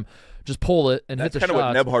by the rim. Just pull it and hit the shot. That's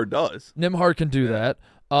kind of what Nembhard does. Nembhard can do that.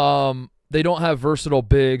 They don't have versatile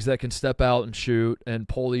bigs that can step out and shoot and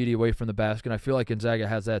pull Edey away from the basket. And I feel like Gonzaga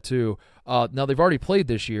has that too. Now, they've already played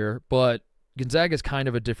this year, but Gonzaga's kind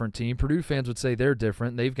of a different team. Purdue fans would say they're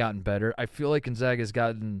different. They've gotten better. I feel like Gonzaga's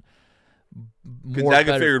gotten more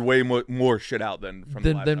Gonzaga figured way more shit out than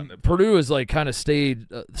the last time. Purdue has like kind of stayed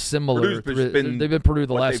similar. They've been Purdue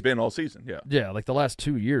they've been all season. Yeah, like the last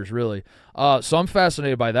 2 years really. So I'm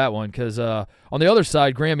fascinated by that one because on the other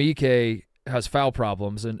side, Graham Ike has foul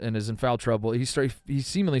problems and is in foul trouble. He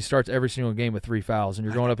seemingly starts every single game with 3 fouls, and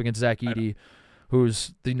you're going up against Zach Edey,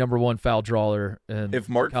 who's the number 1 foul drawer in if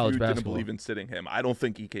Mark college Few basketball. Didn't believe in sitting him, I don't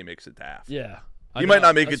think Ike makes it to half. Yeah. He might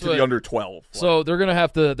not make it to the under 12. So they're gonna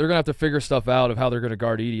have to figure stuff out of how they're gonna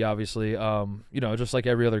guard Edey. Obviously, just like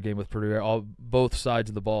every other game with Purdue, both sides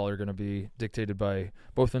of the ball are gonna be dictated by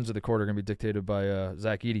both ends of the court are gonna be dictated by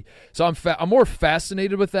Zach Edey. So I'm more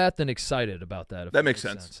fascinated with that than excited about that. That makes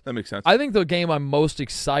sense. That makes sense. I think the game I'm most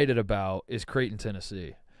excited about is Creighton,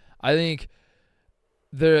 Tennessee. I think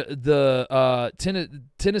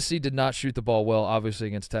Tennessee did not shoot the ball well, obviously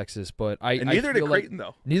against Texas, but neither did Creighton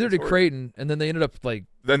though. Neither did Creighton, and then they ended up pouring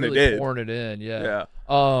it in. Yeah.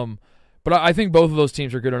 But I think both of those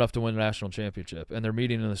teams are good enough to win a national championship, and they're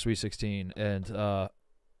meeting in the Sweet 16. And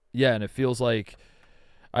and it feels like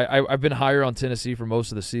I've been higher on Tennessee for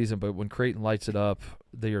most of the season, but when Creighton lights it up,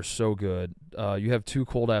 they are so good. You have 2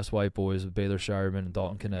 cold-ass white boys with Baylor Shireman and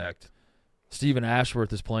Dalton-Knecht. Stephen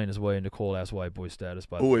Ashworth is playing his way into cold-ass white boy status.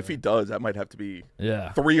 Oh, if he does, that might have to be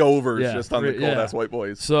 3 overs just on the cold-ass white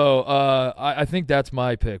boys. So I think that's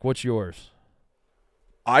my pick. What's yours?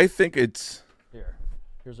 I think it's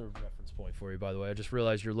 – Here's a reference point for you, by the way. I just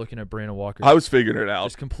realized you're looking at Brandon Walker. I was figuring it out.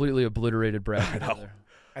 Just completely obliterated Brad.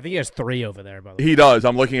 I think he has 3 over there, by the way. He does.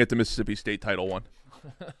 I'm looking at the Mississippi State title one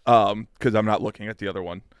because I'm not looking at the other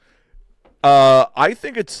one. I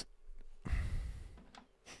think it's –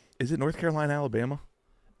 Is it North Carolina, Alabama?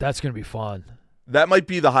 That's going to be fun. That might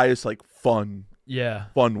be the highest, like, fun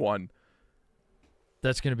one.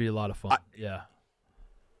 That's going to be a lot of fun.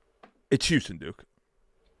 It's Houston, Duke.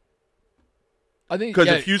 I think because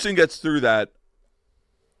if Houston gets through that,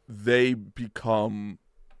 they become,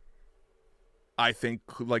 I think,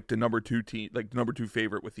 like the number 2 team, like the number 2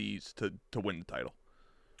 favorite with ease to win the title.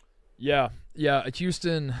 Yeah.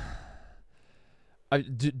 Houston.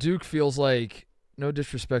 Duke feels like, no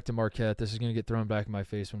disrespect to Marquette, this is going to get thrown back in my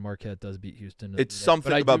face when Marquette does beat Houston. It's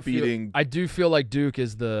something about beating. I do feel like Duke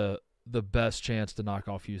is the best chance to knock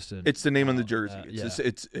off Houston. It's the name on the jersey.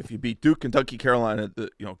 It's if you beat Duke, Kentucky, Carolina,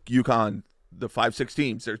 UConn, the 5-6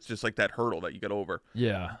 teams, there's just like that hurdle that you get over.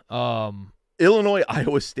 Yeah. Illinois,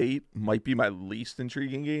 Iowa State might be my least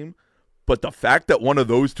intriguing game, but the fact that one of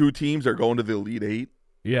those 2 teams are going to the Elite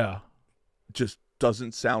 8, just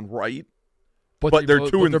doesn't sound right. But they're 2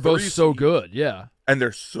 and 3. They're both so good. Yeah. And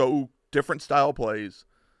they're so different style plays.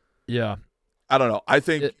 Yeah. I don't know. I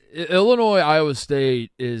think Illinois, Iowa State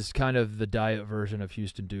is kind of the diet version of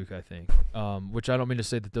Houston Duke, I think. Which I don't mean to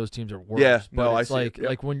say that those teams are worse. Yeah, but it's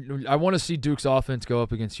like when I want to see Duke's offense go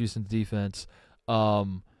up against Houston's defense.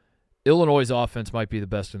 Illinois' offense might be the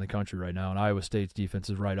best in the country right now, and Iowa State's defense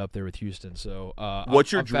is right up there with Houston. So,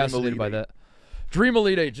 what's your I'm dream fascinated Elite by that. Dream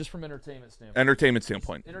Elite 8, just from entertainment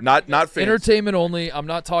standpoint. Not fans. Entertainment only. I'm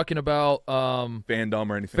not talking about fandom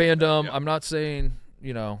or anything. Fandom. I'm not saying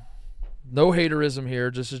no haterism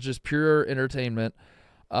here. This is just pure entertainment.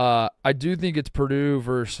 I do think it's Purdue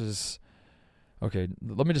versus. Okay,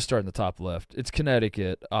 let me just start in the top left. It's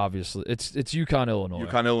Connecticut, obviously. It's UConn, Illinois.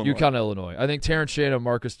 UConn, Illinois. I think Terrence Shannon,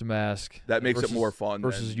 Marcus Damask. That makes it more fun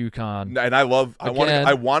versus UConn. And I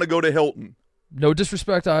want to go to Hilton. No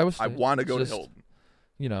disrespect to Iowa State. I want to go to Hilton.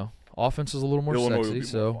 Offense is a little more Illinois sexy.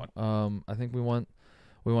 So I think we want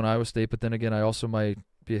Iowa State, but then again, I also might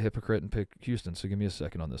be a hypocrite and pick Houston. So give me a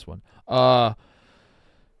second on this one.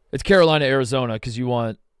 It's Carolina, Arizona, because you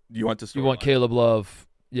want Caleb Love.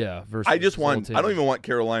 Yeah, versus I don't even want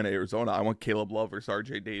Carolina, Arizona. I want Caleb Love versus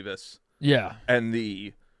RJ Davis. Yeah. And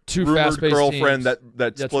the 2 rumored fast-paced girlfriend teams.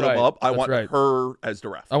 that split them up. I want her as the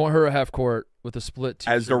ref. I want her a half court with a split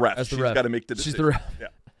as the ref. She's got to make the decision. She's the ref. Yeah.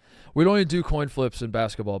 We don't even do coin flips in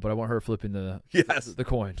basketball, but I want her flipping the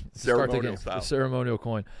coin. Ceremonial style. The ceremonial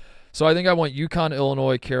coin. So I think I want UConn,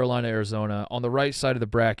 Illinois, Carolina, Arizona. On the right side of the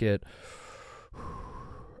bracket,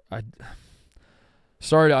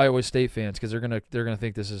 sorry to Iowa State fans because they're gonna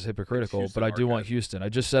think this is hypocritical, but I do want Houston. I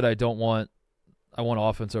just said I want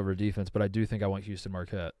offense over defense, but I do think I want Houston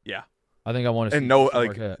Marquette. Yeah. I think I want to see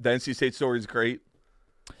Marquette. The NC State story is great.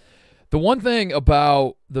 The one thing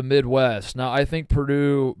about the Midwest, now I think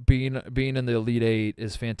Purdue being in the Elite 8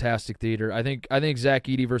 is fantastic theater. I think Zach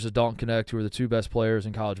Edey versus Dalton-Knecht, who are the 2 best players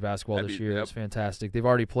in college basketball this year, is fantastic. They've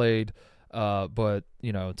already played, but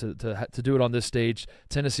to do it on this stage,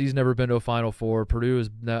 Tennessee's never been to a Final Four. Purdue has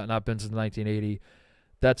not been since 1980.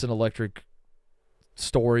 That's an electric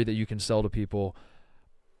story that you can sell to people.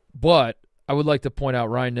 But I would like to point out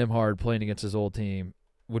Ryan Nembhard playing against his old team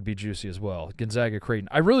would be juicy as well. Gonzaga, Creighton.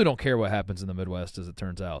 I really don't care what happens in the Midwest, as it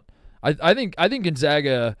turns out. I think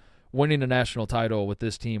Gonzaga winning a national title with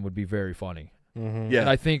this team would be very funny. Mm-hmm. Yeah,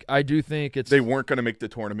 and I do think it's they weren't going to make the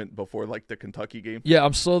tournament before like the Kentucky game. Yeah,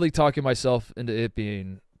 I'm slowly talking myself into it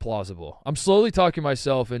being plausible. I'm slowly talking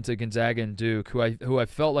myself into Gonzaga and Duke, who I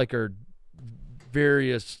felt like are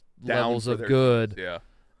various levels of good. Yeah.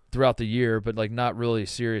 Throughout the year, but like not really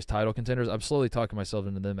serious title contenders. I'm slowly talking myself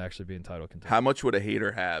into them actually being title contenders. How much would a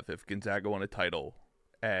hater have if Gonzaga won a title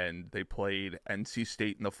and they played NC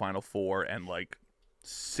State in the Final Four and like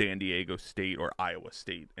San Diego State or Iowa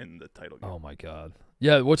State in the title game? Oh my God!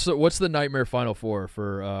 Yeah, what's the nightmare Final Four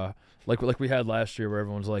for like we had last year where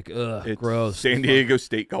everyone's like, ugh, it's gross. San Diego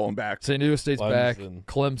State going back. San Diego State's back.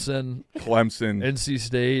 Clemson, NC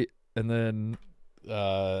State, and then.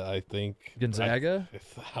 I think Gonzaga.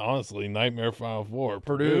 Honestly, nightmare Final Four.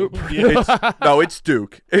 Purdue. It's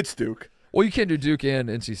Duke. It's Duke. Well, you can't do Duke and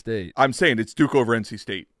NC State. I'm saying it's Duke over NC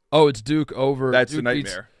State. Oh, it's Duke over. That's Duke the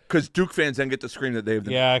nightmare. Because Duke fans then get to scream that they have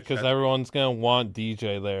the. Yeah, because everyone's gonna want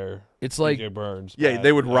DJ there. It's like DJ Burns. Yeah,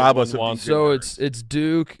 they would rob us of DJ So Burns. it's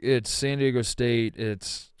Duke, it's San Diego State,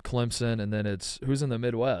 it's Clemson, and then it's who's in the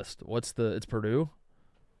Midwest? It's Purdue.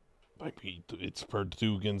 It's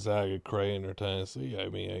Purdue, Gonzaga, Creighton, or Tennessee. I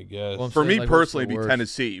mean, I guess. Well, for me personally, it'd be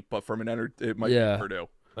Tennessee, but from it might be Purdue.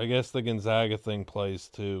 I guess the Gonzaga thing plays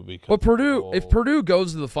too because. But Purdue, if Purdue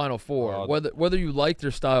goes to the Final Four, whether you like their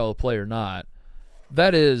style of play or not,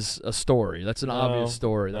 that is a story. That's an obvious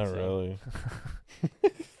story. Not really.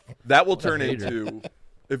 That will turn into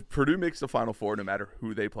if Purdue makes the Final Four, no matter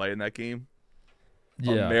who they play in that game.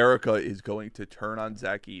 America is going to turn on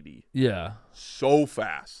Zach Edey. Yeah. So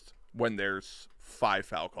fast when there's 5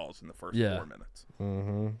 foul calls in the first 4 minutes.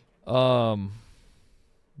 Mm-hmm.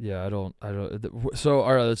 Yeah, I don't. So,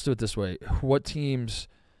 all right, let's do it this way. What teams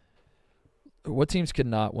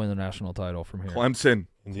cannot win the national title from here? Clemson.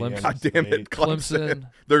 God damn it, Clemson.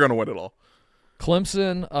 They're going to win it all.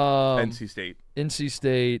 Clemson. NC State. NC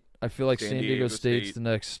State. I feel like San Diego State's the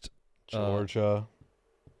next. Georgia.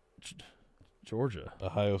 Georgia.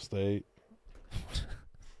 Ohio-State.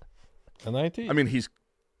 NIT. I mean, he's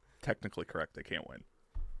technically correct. They can't win.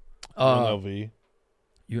 UNLV.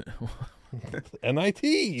 NIT.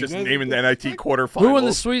 Just naming the NIT quarterfinals. Who in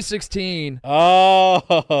the Sweet 16?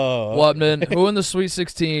 Oh. Lutman. Who in the Sweet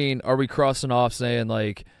 16 are we crossing off saying,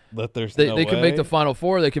 like, that they could make the Final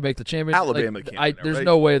Four, they could make the championship? Alabama can't. There's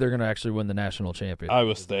no way they're going to actually win the national championship.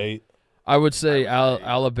 Iowa State. I would say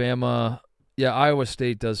Alabama. Yeah, Iowa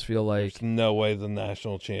State does feel like. There's no way the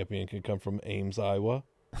national champion could come from Ames, Iowa.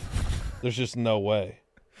 There's just no way.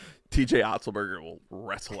 TJ Otzelberger will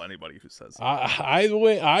wrestle anybody who says that. I'd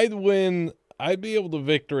win. I'd be able to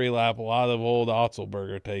victory lap a lot of old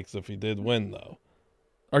Otzelberger takes if he did win, though.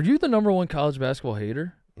 Are you the #1 college basketball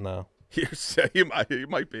hater? No. You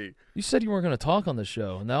might be. You said you weren't going to talk on the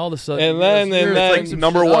show, and now all of a sudden, and then it's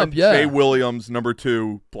like #1 Jay Williams,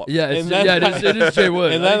 #2. Yeah, it is Jay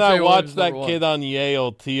Williams. And then I watched that kid on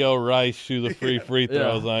Yale, T.O. Rice, shoot the free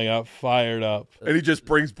throws, and I got fired up. And he just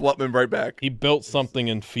brings Blutman right back. He built something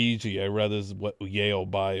in Fiji. I read his Yale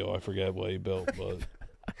bio. I forget what he built,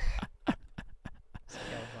 but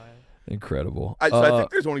incredible. I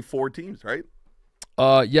think there's only 4 teams, right?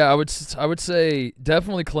 Yeah, I would say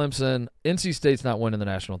definitely Clemson. NC State's not winning the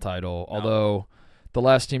national title, although the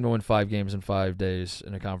last team to win 5 games in 5 days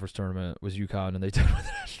in a conference tournament was UConn, and they did win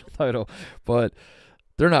the national title. But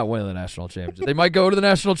they're not winning the national championship. They might go to the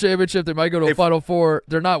national championship. They might go to a Final Four.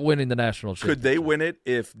 They're not winning the national championship. Could they win it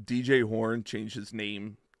if DJ Horn changed his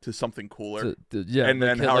name to something cooler? And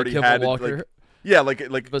then Howard had Walker.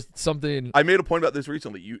 Like something. I made a point about this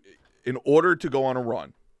recently. In order to go on a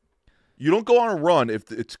run. You don't go on a run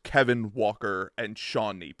if it's Kevin Walker and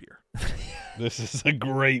Sean Napier. This is a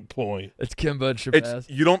great point. It's Kimba and Shabazz.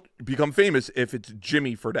 You don't become famous if it's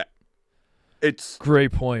Jimmy Fredette. It's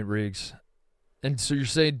great point, Reags. And so you're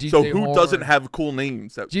saying DJ So who Horn, doesn't have cool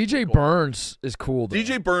names? DJ Burns is cool, though.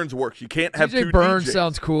 DJ Burns works. You can't have DJ two Burns DJs.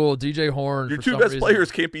 sounds cool. DJ Horn. Your for two some best reason.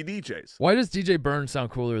 players can't be DJs. Why does DJ Burns sound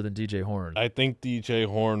cooler than DJ Horn? I think DJ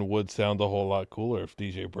Horn would sound a whole lot cooler if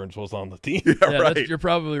DJ Burns was on the team. Yeah, right. You're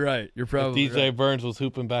probably right. You're probably if DJ right. Burns was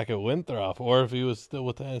hooping back at Winthrop, or if he was still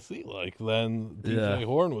with Tennessee, then DJ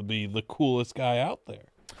Horn would be the coolest guy out there.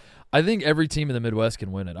 I think every team in the Midwest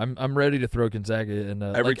can win it. I'm ready to throw Gonzaga in.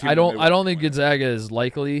 I don't think Gonzaga is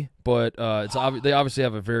likely, but they obviously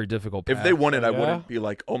have a very difficult path. If they won it, I wouldn't be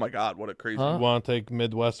like, oh my god, what a crazy. You want to take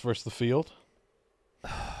Midwest versus the field?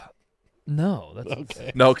 No, that's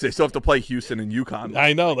okay. No, because they still have to play Houston and UConn.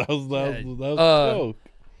 I know that was a joke.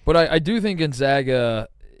 But I do think Gonzaga.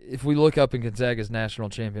 If we look up in Gonzaga's national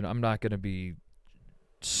champion, I'm not going to be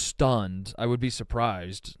stunned. I would be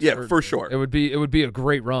surprised. Yeah, certainly. for sure. It would be a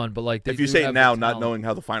great run, but like if you say it now, not knowing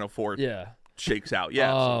how the Final Four shakes out,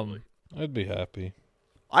 absolutely. I'd be happy.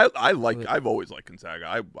 I've always liked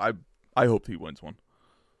Gonzaga. I hope he wins one.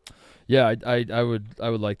 Yeah, I would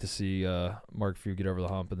like to see Mark Few get over the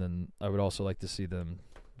hump, and then I would also like to see them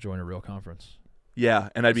join a real conference. Yeah,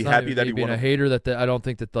 and I'd be happy that he won. Being a hater that I don't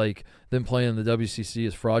think that like them playing in the WCC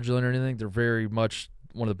is fraudulent or anything. They're very much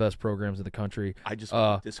one of the best programs in the country. I just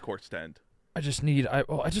want discourse to end. I just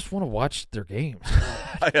want to watch their games.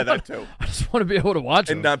 Yeah, that too. I just want to be able to watch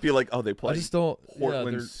them and not be like, oh, they play. I just don't.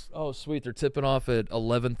 Portland's. Sweet. They're tipping off at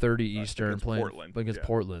 11:30 Eastern, playing against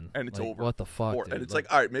Portland, and it's over. What the fuck? Dude? And it's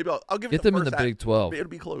like, all right, maybe I'll give get them in the Big 12. It'll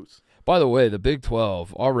be close. By the way, the Big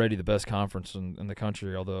 12 already the best conference in the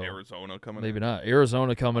country. Although Arizona coming, maybe not.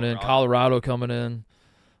 Arizona coming in, Colorado coming in.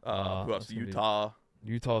 Who else? Utah.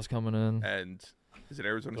 Utah's coming in, and is it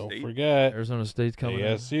Arizona State? Don't forget Arizona State's coming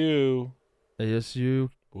ASU. in. ASU.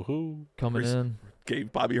 Woohoo! Coming in.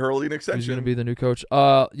 Gave Bobby Hurley an extension. Who's going to be the new coach?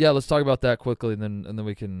 Let's talk about that quickly, and then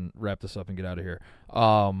we can wrap this up and get out of here.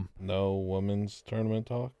 No women's tournament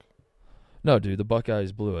talk. No, dude, the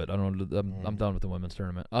Buckeyes blew it. I'm done with the women's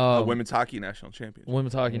tournament. Women's hockey national champion.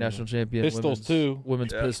 Women's hockey national champion. Pistols too.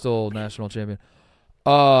 Women's pistol national champion.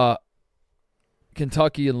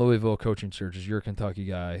 Kentucky and Louisville coaching searches. You're a Kentucky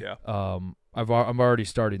guy. Yeah. I'm already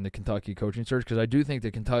starting the Kentucky coaching search because I do think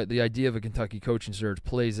that the idea of a Kentucky coaching search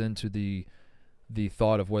plays into the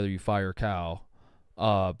thought of whether you fire Cal.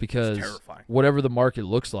 because whatever the market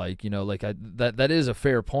looks like, like that is a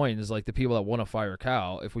fair point. Is like the people that want to fire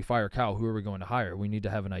Cal. If we fire Cal, who are we going to hire? We need to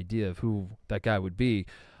have an idea of who that guy would be.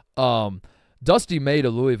 Dusty May to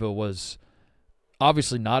Louisville was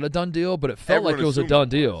obviously not a done deal, but it felt like it was a done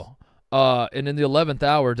deal. And in the 11th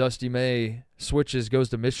hour, Dusty May switches, goes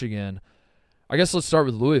to Michigan. I guess let's start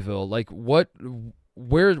with Louisville. Like, where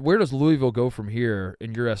does Louisville go from here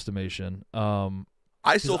in your estimation?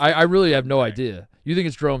 I really have no idea. You think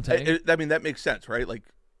it's Jerome Tang? I mean, that makes sense, right? Like,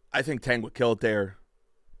 I think Tang would kill it there.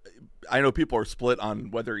 I know people are split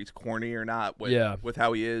on whether he's corny or not with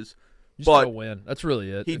how he is. You just gotta win. That's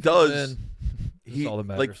really it. He does. He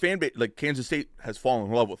like fan base, like Kansas State has fallen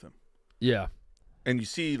in love with him. Yeah. And you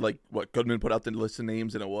see, like, what Goodman put out the list of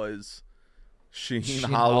names, and it was Shaheen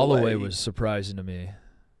Holloway was surprising to me.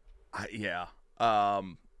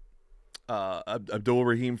 Abdul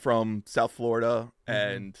Rahim from South Florida,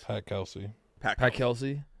 and Pat Kelsey. Pat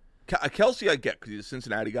Kelsey? Kelsey I get because he's a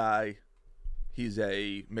Cincinnati guy. He's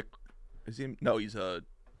I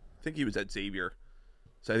think he was at Xavier.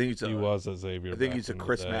 So I think he was at Xavier. I think he's a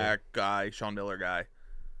Chris Mack guy, Sean Miller guy.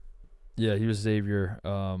 Yeah, he was Xavier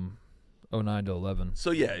 09 to 11.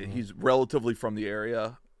 So yeah, he's relatively from the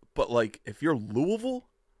area. But like, if you're Louisville,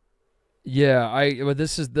 I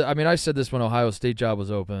said this when Ohio State job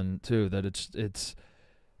was open too, that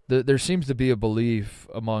there seems to be a belief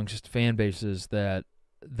amongst fan bases that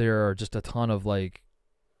there are just a ton of like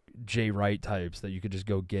Jay Wright types that you could just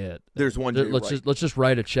go get. There's one. Let's just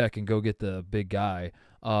write a check and go get the big guy.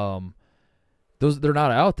 They're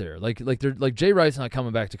not out there. Like Jay Wright's not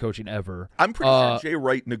coming back to coaching ever. I'm pretty sure Jay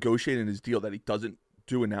Wright negotiated his deal that he doesn't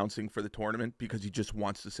do announcing for the tournament because he just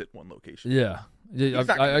wants to sit in one location. Yeah,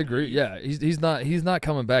 I agree. Yeah, he's not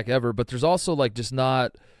coming back ever. But there's also like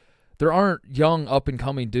there aren't young up and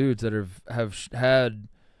coming dudes that have had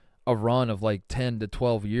a run of like 10 to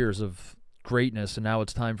 12 years of greatness, and now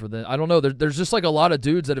it's time for them. I don't know. There's just like a lot of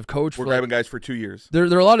dudes that have coached. We're grabbing guys for 2 years. There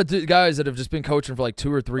are a lot of guys that have just been coaching for like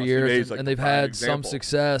 2 or 3 years, and they've had some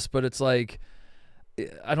success. But it's like,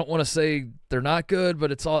 I don't want to say they're not good,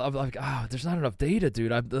 but it's all I'm like, there's not enough data,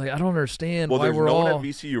 dude. I don't understand why we're all. Well, there's no one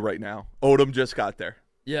at VCU right now. Odom just got there.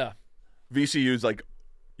 Yeah, VCU's like.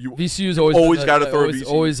 VCU's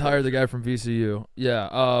always hire the guy from VCU.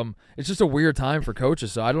 Yeah, it's just a weird time for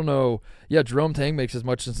coaches. So I don't know. Yeah, Jerome Tang makes as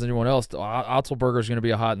much sense as anyone else. Otzelberger's going to be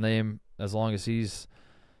a hot name as long as he's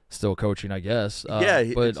still coaching, I guess.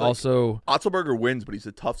 But also Otzelberger wins, but he's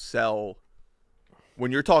a tough sell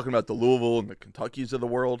when you're talking about the Louisville and the Kentuckys of the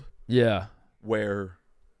world. Yeah, where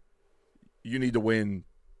you need to win.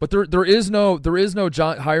 But there is no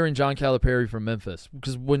hiring John Calipari from Memphis,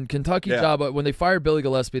 because when when they fired Billy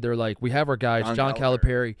Gillespie, they're like, we have our guys, John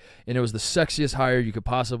Calipari, and it was the sexiest hire you could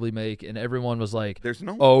possibly make, and everyone was like,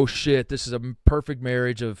 oh shit, this is a perfect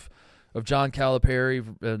marriage of John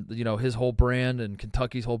Calipari, his whole brand and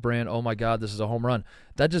Kentucky's whole brand. Oh my God, this is a home run.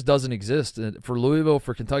 That just doesn't exist for Louisville,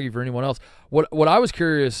 for Kentucky, for anyone else. What I was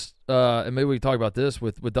curious, and maybe we can talk about this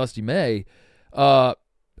with Dusty May.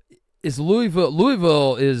 Is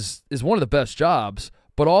Louisville is one of the best jobs,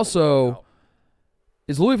 but also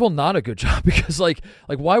is Louisville not a good job? Because like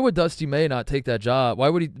why would Dusty May not take that job? Why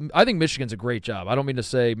would he? I think Michigan's a great job. I don't mean to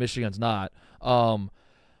say Michigan's not.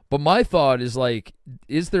 But my thought is like,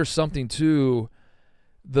 is there something to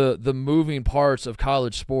the moving parts of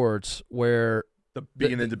college sports where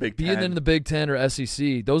being in the Big Ten or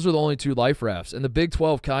SEC, those are the only two life rafts, and the Big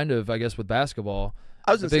 12 kind of, I guess, with basketball.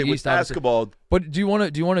 I was going to say with basketball, but do you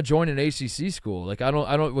want to join an ACC school? Like I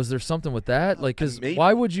don't. Was there something with that? Like, because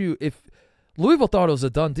why would you? If Louisville thought it was a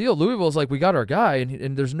done deal, Louisville's like, we got our guy,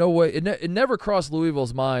 and there's no way. It never crossed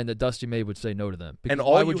Louisville's mind that Dusty May would say no to them. And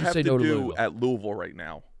all you have to do at Louisville right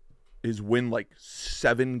now is win like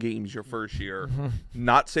 7 games your first year,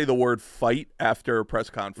 not say the word fight after a press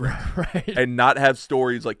conference, right, and not have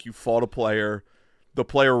stories like you fought a player, the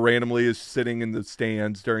player randomly is sitting in the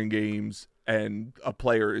stands during games, and a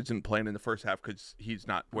player isn't playing in the first half because he's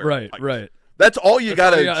not wearing pipes. Right. That's all you got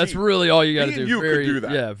to do. That's really all you got to do. You could do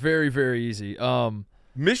that. Yeah, very, very easy.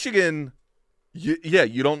 Michigan,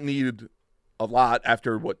 you don't need a lot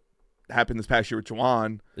after what happened this past year with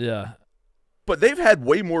Juwan. Yeah. But they've had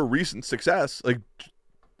way more recent success. Like,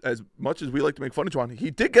 as much as we like to make fun of Juwan,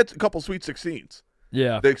 he did get a couple Sweet 16s.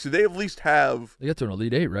 Yeah. So they at least have. They got to an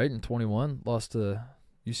Elite Eight, right? In 21, lost to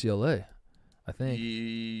UCLA, I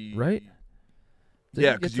think. Right?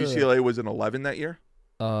 Yeah, because UCLA was in 11 that year.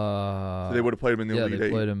 So they would have played him in the Elite Eight. Yeah, they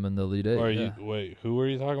played him in the Elite Eight. Wait, who were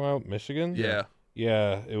you talking about? Michigan? Yeah.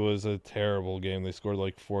 Yeah, it was a terrible game. They scored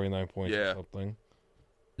like 49 points or something.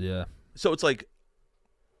 Yeah. So it's like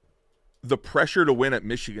the pressure to win at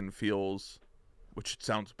Michigan feels which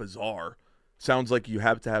sounds bizarre. Sounds like you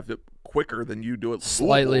have to have it quicker than you do it.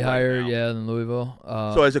 Slightly higher, right yeah, than Louisville.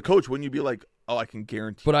 So as a coach, wouldn't you be like, oh, I can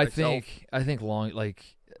guarantee But myself? I think long, like,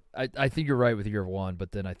 I think you're right with year one,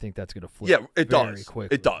 but then I think that's going to flip. Yeah, it very does.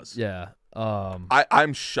 Quickly. It does. Yeah.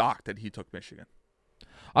 I'm shocked that he took Michigan.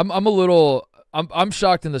 I'm a little. I'm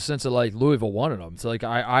shocked in the sense that like Louisville wanted him. So like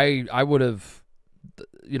I would have.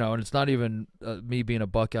 And it's not even me being a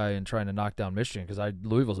Buckeye and trying to knock down Michigan because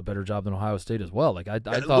Louisville's a better job than Ohio State as well. Like I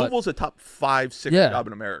thought Louisville's a top 5-6 job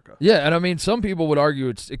in America. Yeah, and I mean some people would argue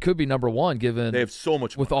it could be number one given they have so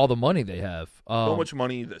much with all the money they have. So much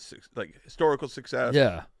money, like historical success.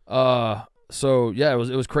 Yeah. So yeah, it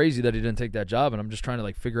was crazy that he didn't take that job, and I'm just trying to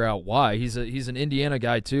like figure out why. He's an Indiana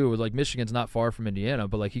guy too. Like Michigan's not far from Indiana,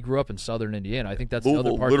 but like he grew up in southern Indiana. I think that's the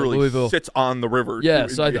other part. Literally that Louisville sits on the river. Yeah,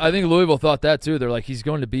 so I think Louisville thought that too. They're like he's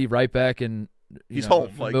going to be right back in home,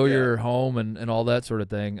 familiar home and all that sort of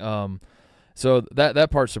thing. So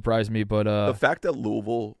that part surprised me, but the fact that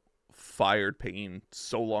Louisville fired Payne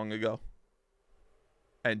so long ago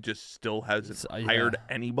and just still hasn't hired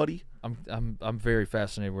anybody. I'm very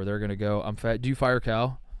fascinated where they're going to go. Do you fire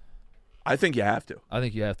Cal? I think you have to. I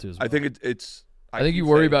think you have to as well. I think it's. I think you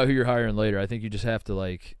worry about who you're hiring later. I think you just have to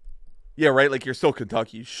like. Yeah, right. Like you're still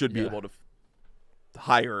Kentucky. You should be able to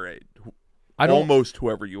hire almost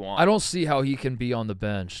whoever you want. I don't see how he can be on the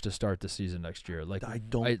bench to start the season next year. Like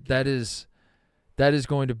that is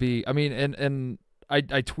going to be. I mean, and I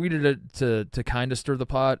tweeted it to kind of stir the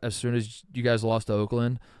pot as soon as you guys lost to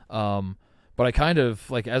Oakland. But I kind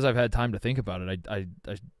of like as I've had time to think about it,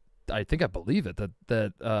 I think I believe it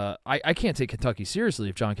that I can't take Kentucky seriously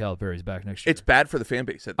if John Calipari's back next year. It's bad for the fan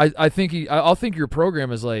base. I think I'll think your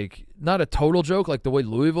program is like not a total joke like the way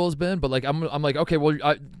Louisville has been, but like I'm like okay, well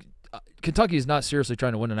Kentucky is not seriously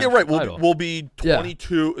trying to win a national title. We'll be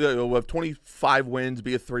 22. We'll have 25 wins,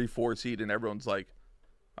 be a 3-4 seed, and everyone's like,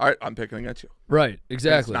 all right, I'm picking against you. Right,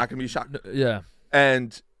 exactly. It's not going to be a shock. Yeah,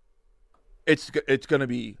 and it's going to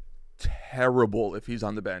be terrible if he's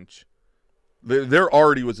on the bench. There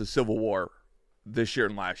already was a civil war this year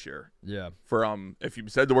and last year. Yeah. For if you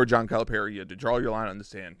said the word John Calipari, you had to draw your line on the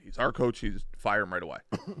sand. He's our coach. He's fire him right away.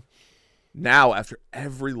 Now, after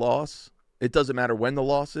every loss, it doesn't matter when the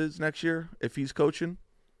loss is next year. If he's coaching,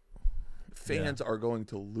 fans are going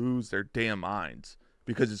to lose their damn minds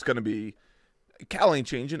because it's going to be Cal ain't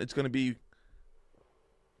changing. It's going to be.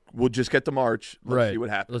 We'll just get to March. Let's see what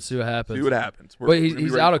happens. See what happens. But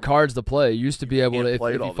he's out of cards to play. He used to be able to, if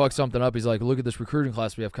he fucks something up, he's like, look at this recruiting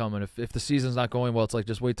class we have coming. If the season's not going well, it's like,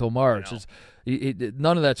 just wait till March.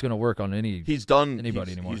 None of that's going to work on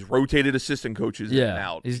anybody anymore. He's rotated assistant coaches in and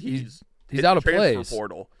out. He's out of place.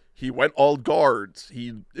 Portal. He went all guards.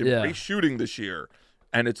 He embraced shooting this year.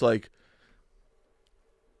 And it's like,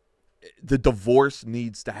 the divorce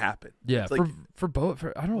needs to happen. Yeah, like, for both.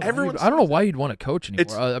 I don't know why you'd want to coach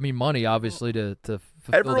anymore. I mean, money obviously to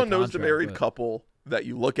everyone knows the married couple that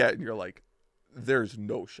you look at and you're like, there's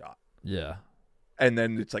no shot. Yeah, and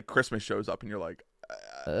then it's like Christmas shows up and you're like,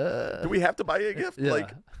 do we have to buy you a gift? Yeah.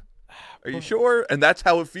 Like, are you sure? And that's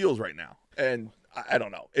how it feels right now. And I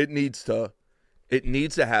don't know. It needs to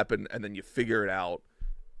happen, and then you figure it out.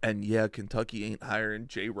 And yeah, Kentucky ain't hiring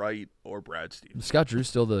Jay Wright or Brad Stevens. Scott Drew's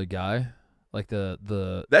still the guy, like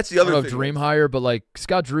the. That's the other thing. Dream hire, but like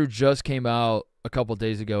Scott Drew just came out a couple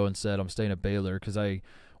days ago and said I'm staying at Baylor because I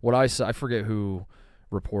forget who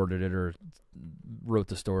reported it or wrote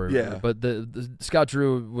the story. Yeah. But the Scott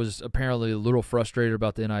Drew was apparently a little frustrated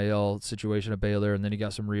about the NIL situation at Baylor, and then he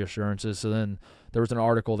got some reassurances. So then there was an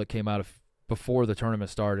article that came out before the tournament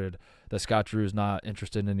started that Scott Drew is not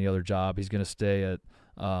interested in any other job. He's going to stay at.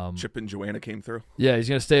 Chip and Joanna came through. Yeah, he's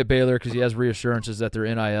going to stay at Baylor because he has reassurances that their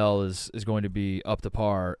NIL is going to be up to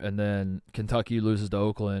par. And then Kentucky loses to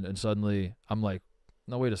Oakland, and suddenly I'm like,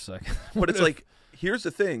 no, wait a second. But it's like, here's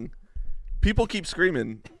the thing. People keep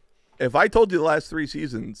screaming, if I told you the last 3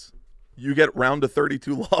 seasons, you get round to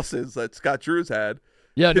 32 losses that Scott Drew's had,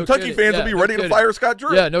 Kentucky fans will be ready to fire Scott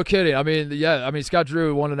Drew. Yeah, no kidding. I mean, Scott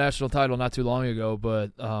Drew won a national title not too long ago,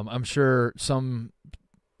 but I'm sure some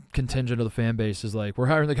contingent of the fan base is like, we're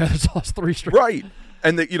hiring the guy that's lost 3 straight. Right.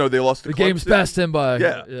 And they lost the game's passed him by.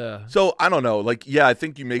 Yeah. So I don't know. Like, yeah, I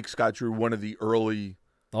think you make Scott Drew one of the early.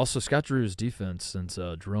 Also, Scott Drew's defense since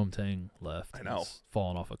Jerome Tang left. I know.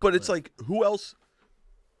 Fallen off a cliff. But it's like, who else?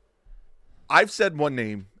 I've said one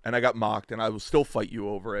name and I got mocked, and I will still fight you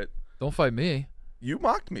over it. Don't fight me. You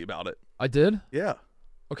mocked me about it. I did? Yeah.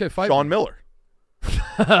 Okay, fight Sean me. Miller.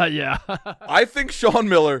 Yeah. I think Sean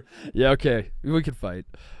Miller. Yeah, okay. We can fight.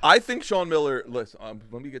 I think Sean Miller. Listen,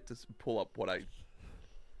 let me get this. Pull up what I.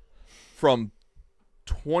 From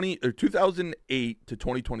 2008 to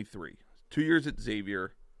 2023, 2 years at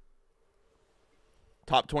Xavier,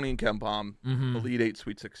 top 20 in Ken Palm, Elite 8,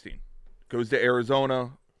 Sweet 16. Goes to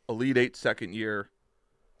Arizona, Elite 8 second year.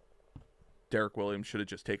 Derek Williams should have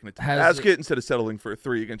just taken it to the basket instead of settling for a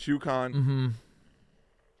 3 against UConn.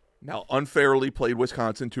 Now, unfairly played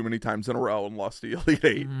Wisconsin too many times in a row and lost the Elite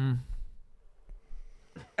 8.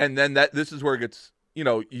 And then this is where it gets,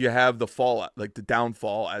 you have the fallout, like the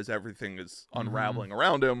downfall as everything is unraveling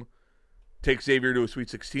around him. Takes Xavier to a Sweet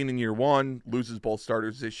 16 in year 1, loses both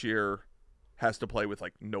starters this year, has to play with,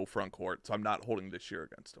 no front court. So I'm not holding this year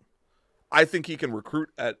against him. I think he can recruit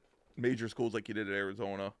at major schools like he did at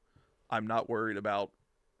Arizona. I'm not worried about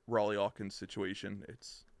Raleigh Hawkins' situation.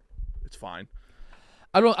 It's fine.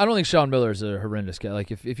 I don't think Sean Miller is a horrendous guy.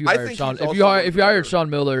 Like if you hired Sean, if you hired Sean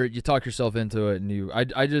Miller, you talk yourself into it, and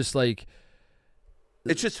I just like.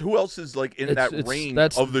 It's just who else is in that range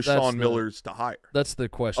of the Sean Millers to hire. That's the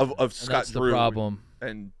question of Scott Drew the problem.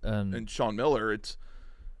 And Sean Miller.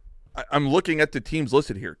 I'm looking at the teams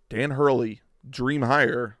listed here. Dan Hurley, dream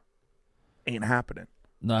hire, ain't happening.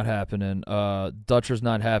 Not happening. Dutcher's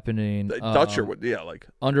not happening. Dutcher would,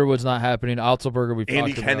 Underwood's not happening. Altzelberger, we've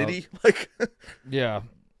Andy talked Kennedy, about. Yeah.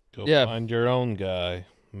 Go find your own guy.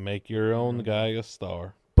 Make your own guy a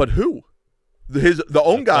star. But who? The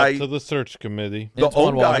own guy up to the search committee. The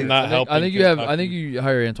own guy. I'm not helping. I think you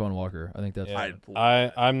hire Antoine Walker. I think that's.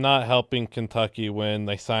 Yeah. I'm not helping Kentucky when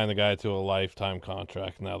they sign the guy to a lifetime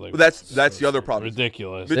contract. Now that's the other problem.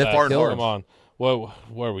 Ridiculous. Mitch Barnhart. Come on.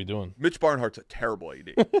 What are we doing? Mitch Barnhart's a terrible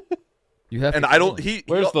AD. You have, and I don't.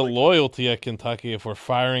 Where's the loyalty at Kentucky if we're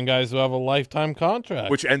firing guys who have a lifetime contract?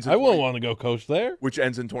 Which ends. I wouldn't want to go coach there. Which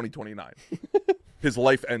ends in 2029. His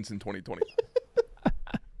life ends in 2029.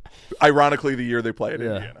 Ironically, the year they play at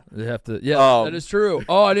Indiana. They have to. Yeah, that is true.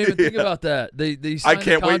 Oh, I didn't even think about that. They signed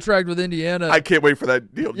a contract with Indiana. I can't wait for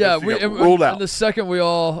that deal. Yeah, ruled out. And the second we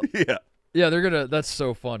all. Yeah, they're gonna. That's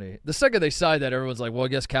so funny. The second they signed that, everyone's like, "Well, I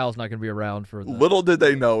guess Cal's not gonna be around for." Little did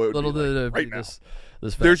they know it. Little did it right now.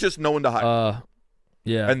 This There's just no one to hire.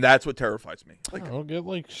 Yeah, and that's what terrifies me. I don't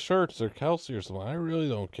get Shirts or Kelsey or something. I really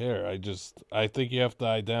don't care. I think you have to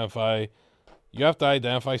identify. You have to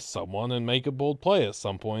identify someone and make a bold play at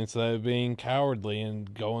some point instead of being cowardly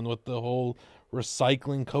and going with the whole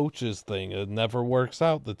recycling coaches thing. It never works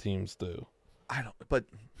out. The teams do. But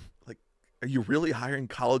are you really hiring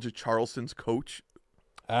College of Charleston's coach?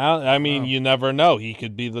 I mean, you never know. He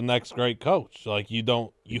could be the next great coach.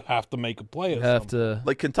 You have to make a play. You have to.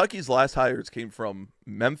 Kentucky's last hires came from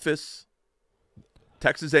Memphis,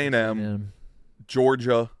 Texas A&M,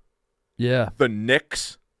 Georgia. Yeah. The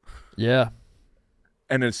Knicks. Yeah.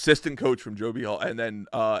 And an assistant coach from Joe B. Hall. And then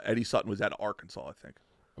Eddie Sutton was at Arkansas, I think.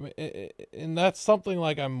 I mean, and that's something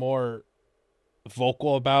I'm more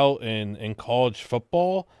vocal about in college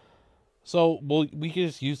football. So we could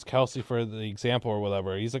just use Kelsey for the example or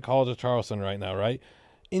whatever. He's at College of Charleston right now, right?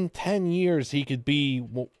 In 10 years, he could be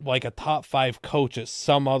a top 5 coach at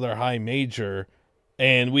some other high major,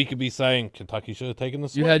 and we could be saying Kentucky should have taken the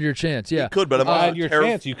swing. You had your chance, yeah. You could, but had your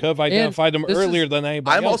chance. You could have identified him earlier than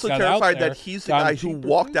anybody else. I'm also terrified that he's the guy who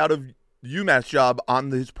walked out of UMass job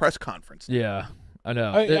on his press conference. Yeah, I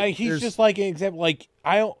know. He's just an example.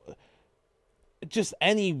 I don't. Just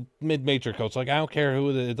any mid-major coach. I don't care who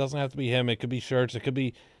it is. It doesn't have to be him. It could be Shirts. It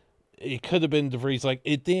could have been DeVries.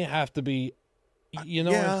 It didn't have to be. You know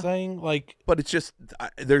what I'm saying? But it's just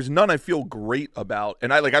there's none I feel great about,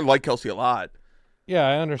 and I like Kelsey a lot. Yeah,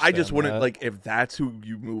 I understand. I just wouldn't if that's who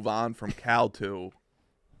you move on from Cal to.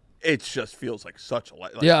 It just feels like such a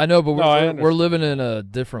yeah, I know, but we're living in a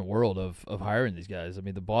different world of hiring these guys. I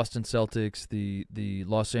mean, the Boston Celtics, the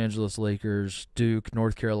Los Angeles Lakers, Duke,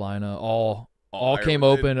 North Carolina, all came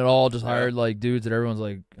open and all just hired dudes that everyone's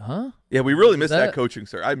like, huh? Yeah, we really missed that coaching,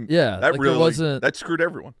 sir. That really wasn't that screwed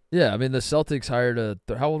everyone. Yeah, I mean the Celtics hired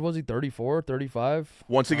how old was he? 34, 35?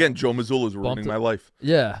 Once again, Joe Mazzulla's ruining my life.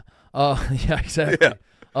 Yeah. Yeah, exactly.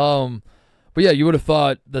 Yeah. But yeah, you would have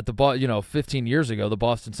thought that 15 years ago the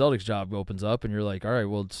Boston Celtics job opens up and you're like, all right,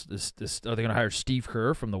 well, are they going to hire Steve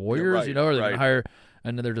Kerr from the Warriors? Yeah, right, are they going to hire?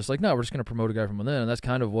 And then they're just like, no, we're just going to promote a guy from within, and that's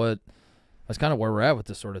kind of where we're at with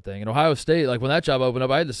this sort of thing. And Ohio State, when that job opened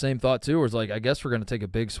up, I had the same thought too. Where it's I guess we're going to take a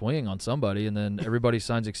big swing on somebody, and then everybody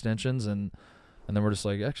signs extensions, and then we're just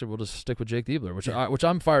like, actually, we'll just stick with Jake Diebler, which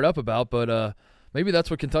I'm fired up about. But maybe that's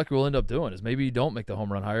what Kentucky will end up doing. Is maybe you don't make the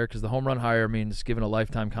home run hire, because the home run hire means giving a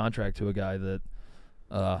lifetime contract to a guy that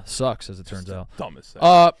sucks, as it turns out. Dumbest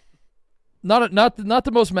thing. Not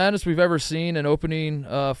the most madness we've ever seen in opening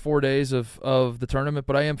 4 days of the tournament,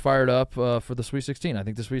 but I am fired up for the Sweet 16. I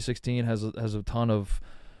think the Sweet 16 has a ton of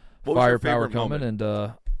firepower coming.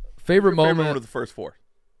 And favorite moment of the first 4?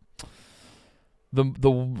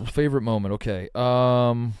 The favorite moment. Okay.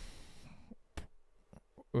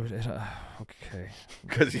 Okay.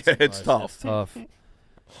 Because it's tough. It's tough.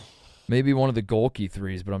 Maybe one of the Golke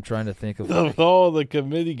threes, but I'm trying to think of. The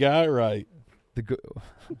committee got it right. The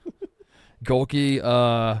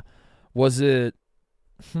Golke. Was it?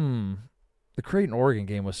 The Creighton Oregon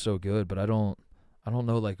game was so good, but I don't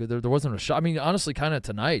know. Like there wasn't a shot. I mean, honestly, kind of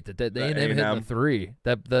tonight that A&M hit the three.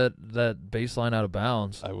 That baseline out of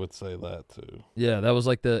bounds. I would say that too. Yeah, that was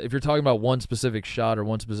like if you're talking about one specific shot or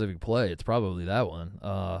one specific play, it's probably that one.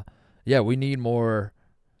 Yeah, we need more.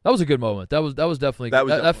 That was a good moment. That was definitely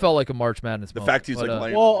that felt like a March Madness moment. The fact he's like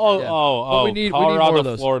playing. But we need more of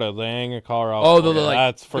those. Florida, the hang of Colorado.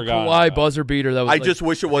 That's forgotten. The Kawhi buzzer beater. That was. I just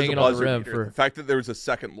wish it was a buzzer beater. The fact that there was a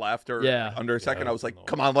second left or under a second, I was like,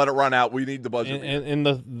 come on, let it run out. We need the buzzer beater. And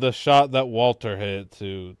the shot that Walter hit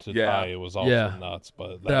to tie, it was also nuts.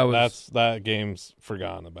 But that game's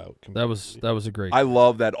forgotten about completely. That was a great. I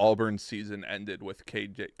love that Auburn season ended with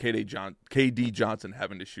KD Johnson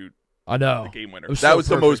having to shoot. I know. The game winner. That was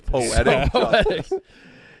the most poetic.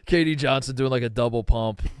 KD Johnson doing like a double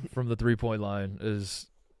pump from the 3-point line is.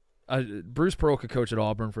 Bruce Pearl could coach at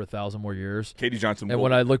Auburn for 1,000 more years. KD Johnson. And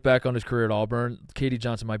when I look back on his career at Auburn, KD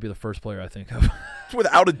Johnson might be the first player I think of.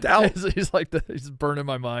 Without a doubt. He's burning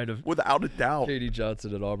my mind of. Without a doubt. KD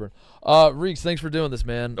Johnson at Auburn. Reags, thanks for doing this,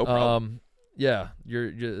 man. No problem. Yeah,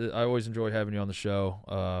 I always enjoy having you on the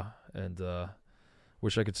show. And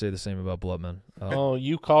wish I could say the same about Blutman.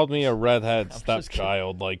 You called me a redhead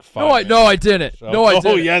stepchild like 5 No, I didn't. No, I didn't.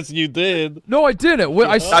 Oh, yes, you did. No, I didn't.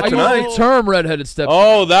 I used the term redheaded stepchild.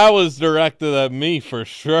 Oh, that was directed at me for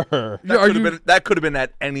sure. That could have been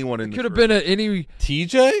at anyone in this room. Could have been at any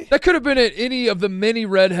TJ? That could have been at any of the many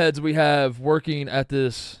redheads we have working at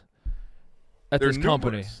this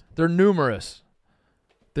company. They're numerous.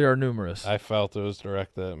 They are numerous. I felt it was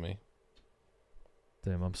directed at me.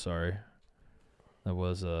 Damn, I'm sorry. That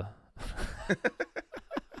was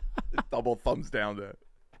double thumbs down to it.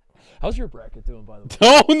 How's your bracket doing, by the way?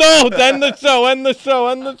 Oh, no. End the show.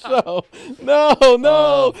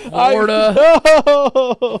 No.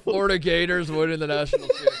 Florida Gators winning the national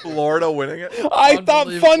championship. Florida winning it? I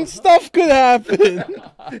thought fun stuff could happen.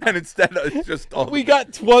 And instead, it's just all. We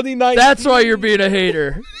got 29. That's why you're being a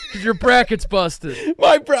hater. Because your bracket's busted.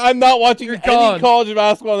 I'm not watching any college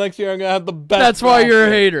basketball next year. I'm going to have the best. That's why you're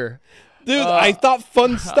a hater. Dude, I thought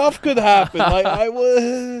fun stuff could happen. Like I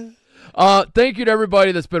was. Thank you to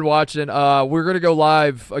everybody that's been watching. We're gonna go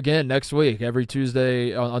live again next week, every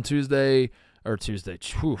Tuesday on Thursday,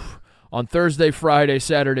 Friday,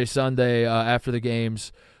 Saturday, Sunday. After the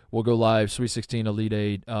games, we'll go live. Sweet 16, Elite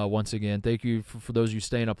 8. Once again, thank you for those of you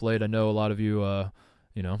staying up late. I know a lot of you,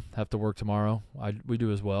 have to work tomorrow. We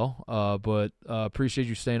do as well. But appreciate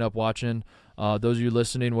you staying up watching. Those of you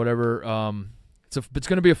listening, whatever. It's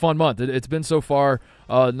going to be a fun month. It's been so far.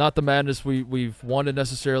 Not the madness we've wanted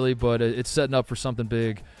necessarily, but it's setting up for something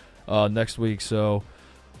big next week. So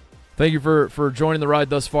thank you for joining the ride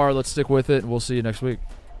thus far. Let's stick with it, and we'll see you next week.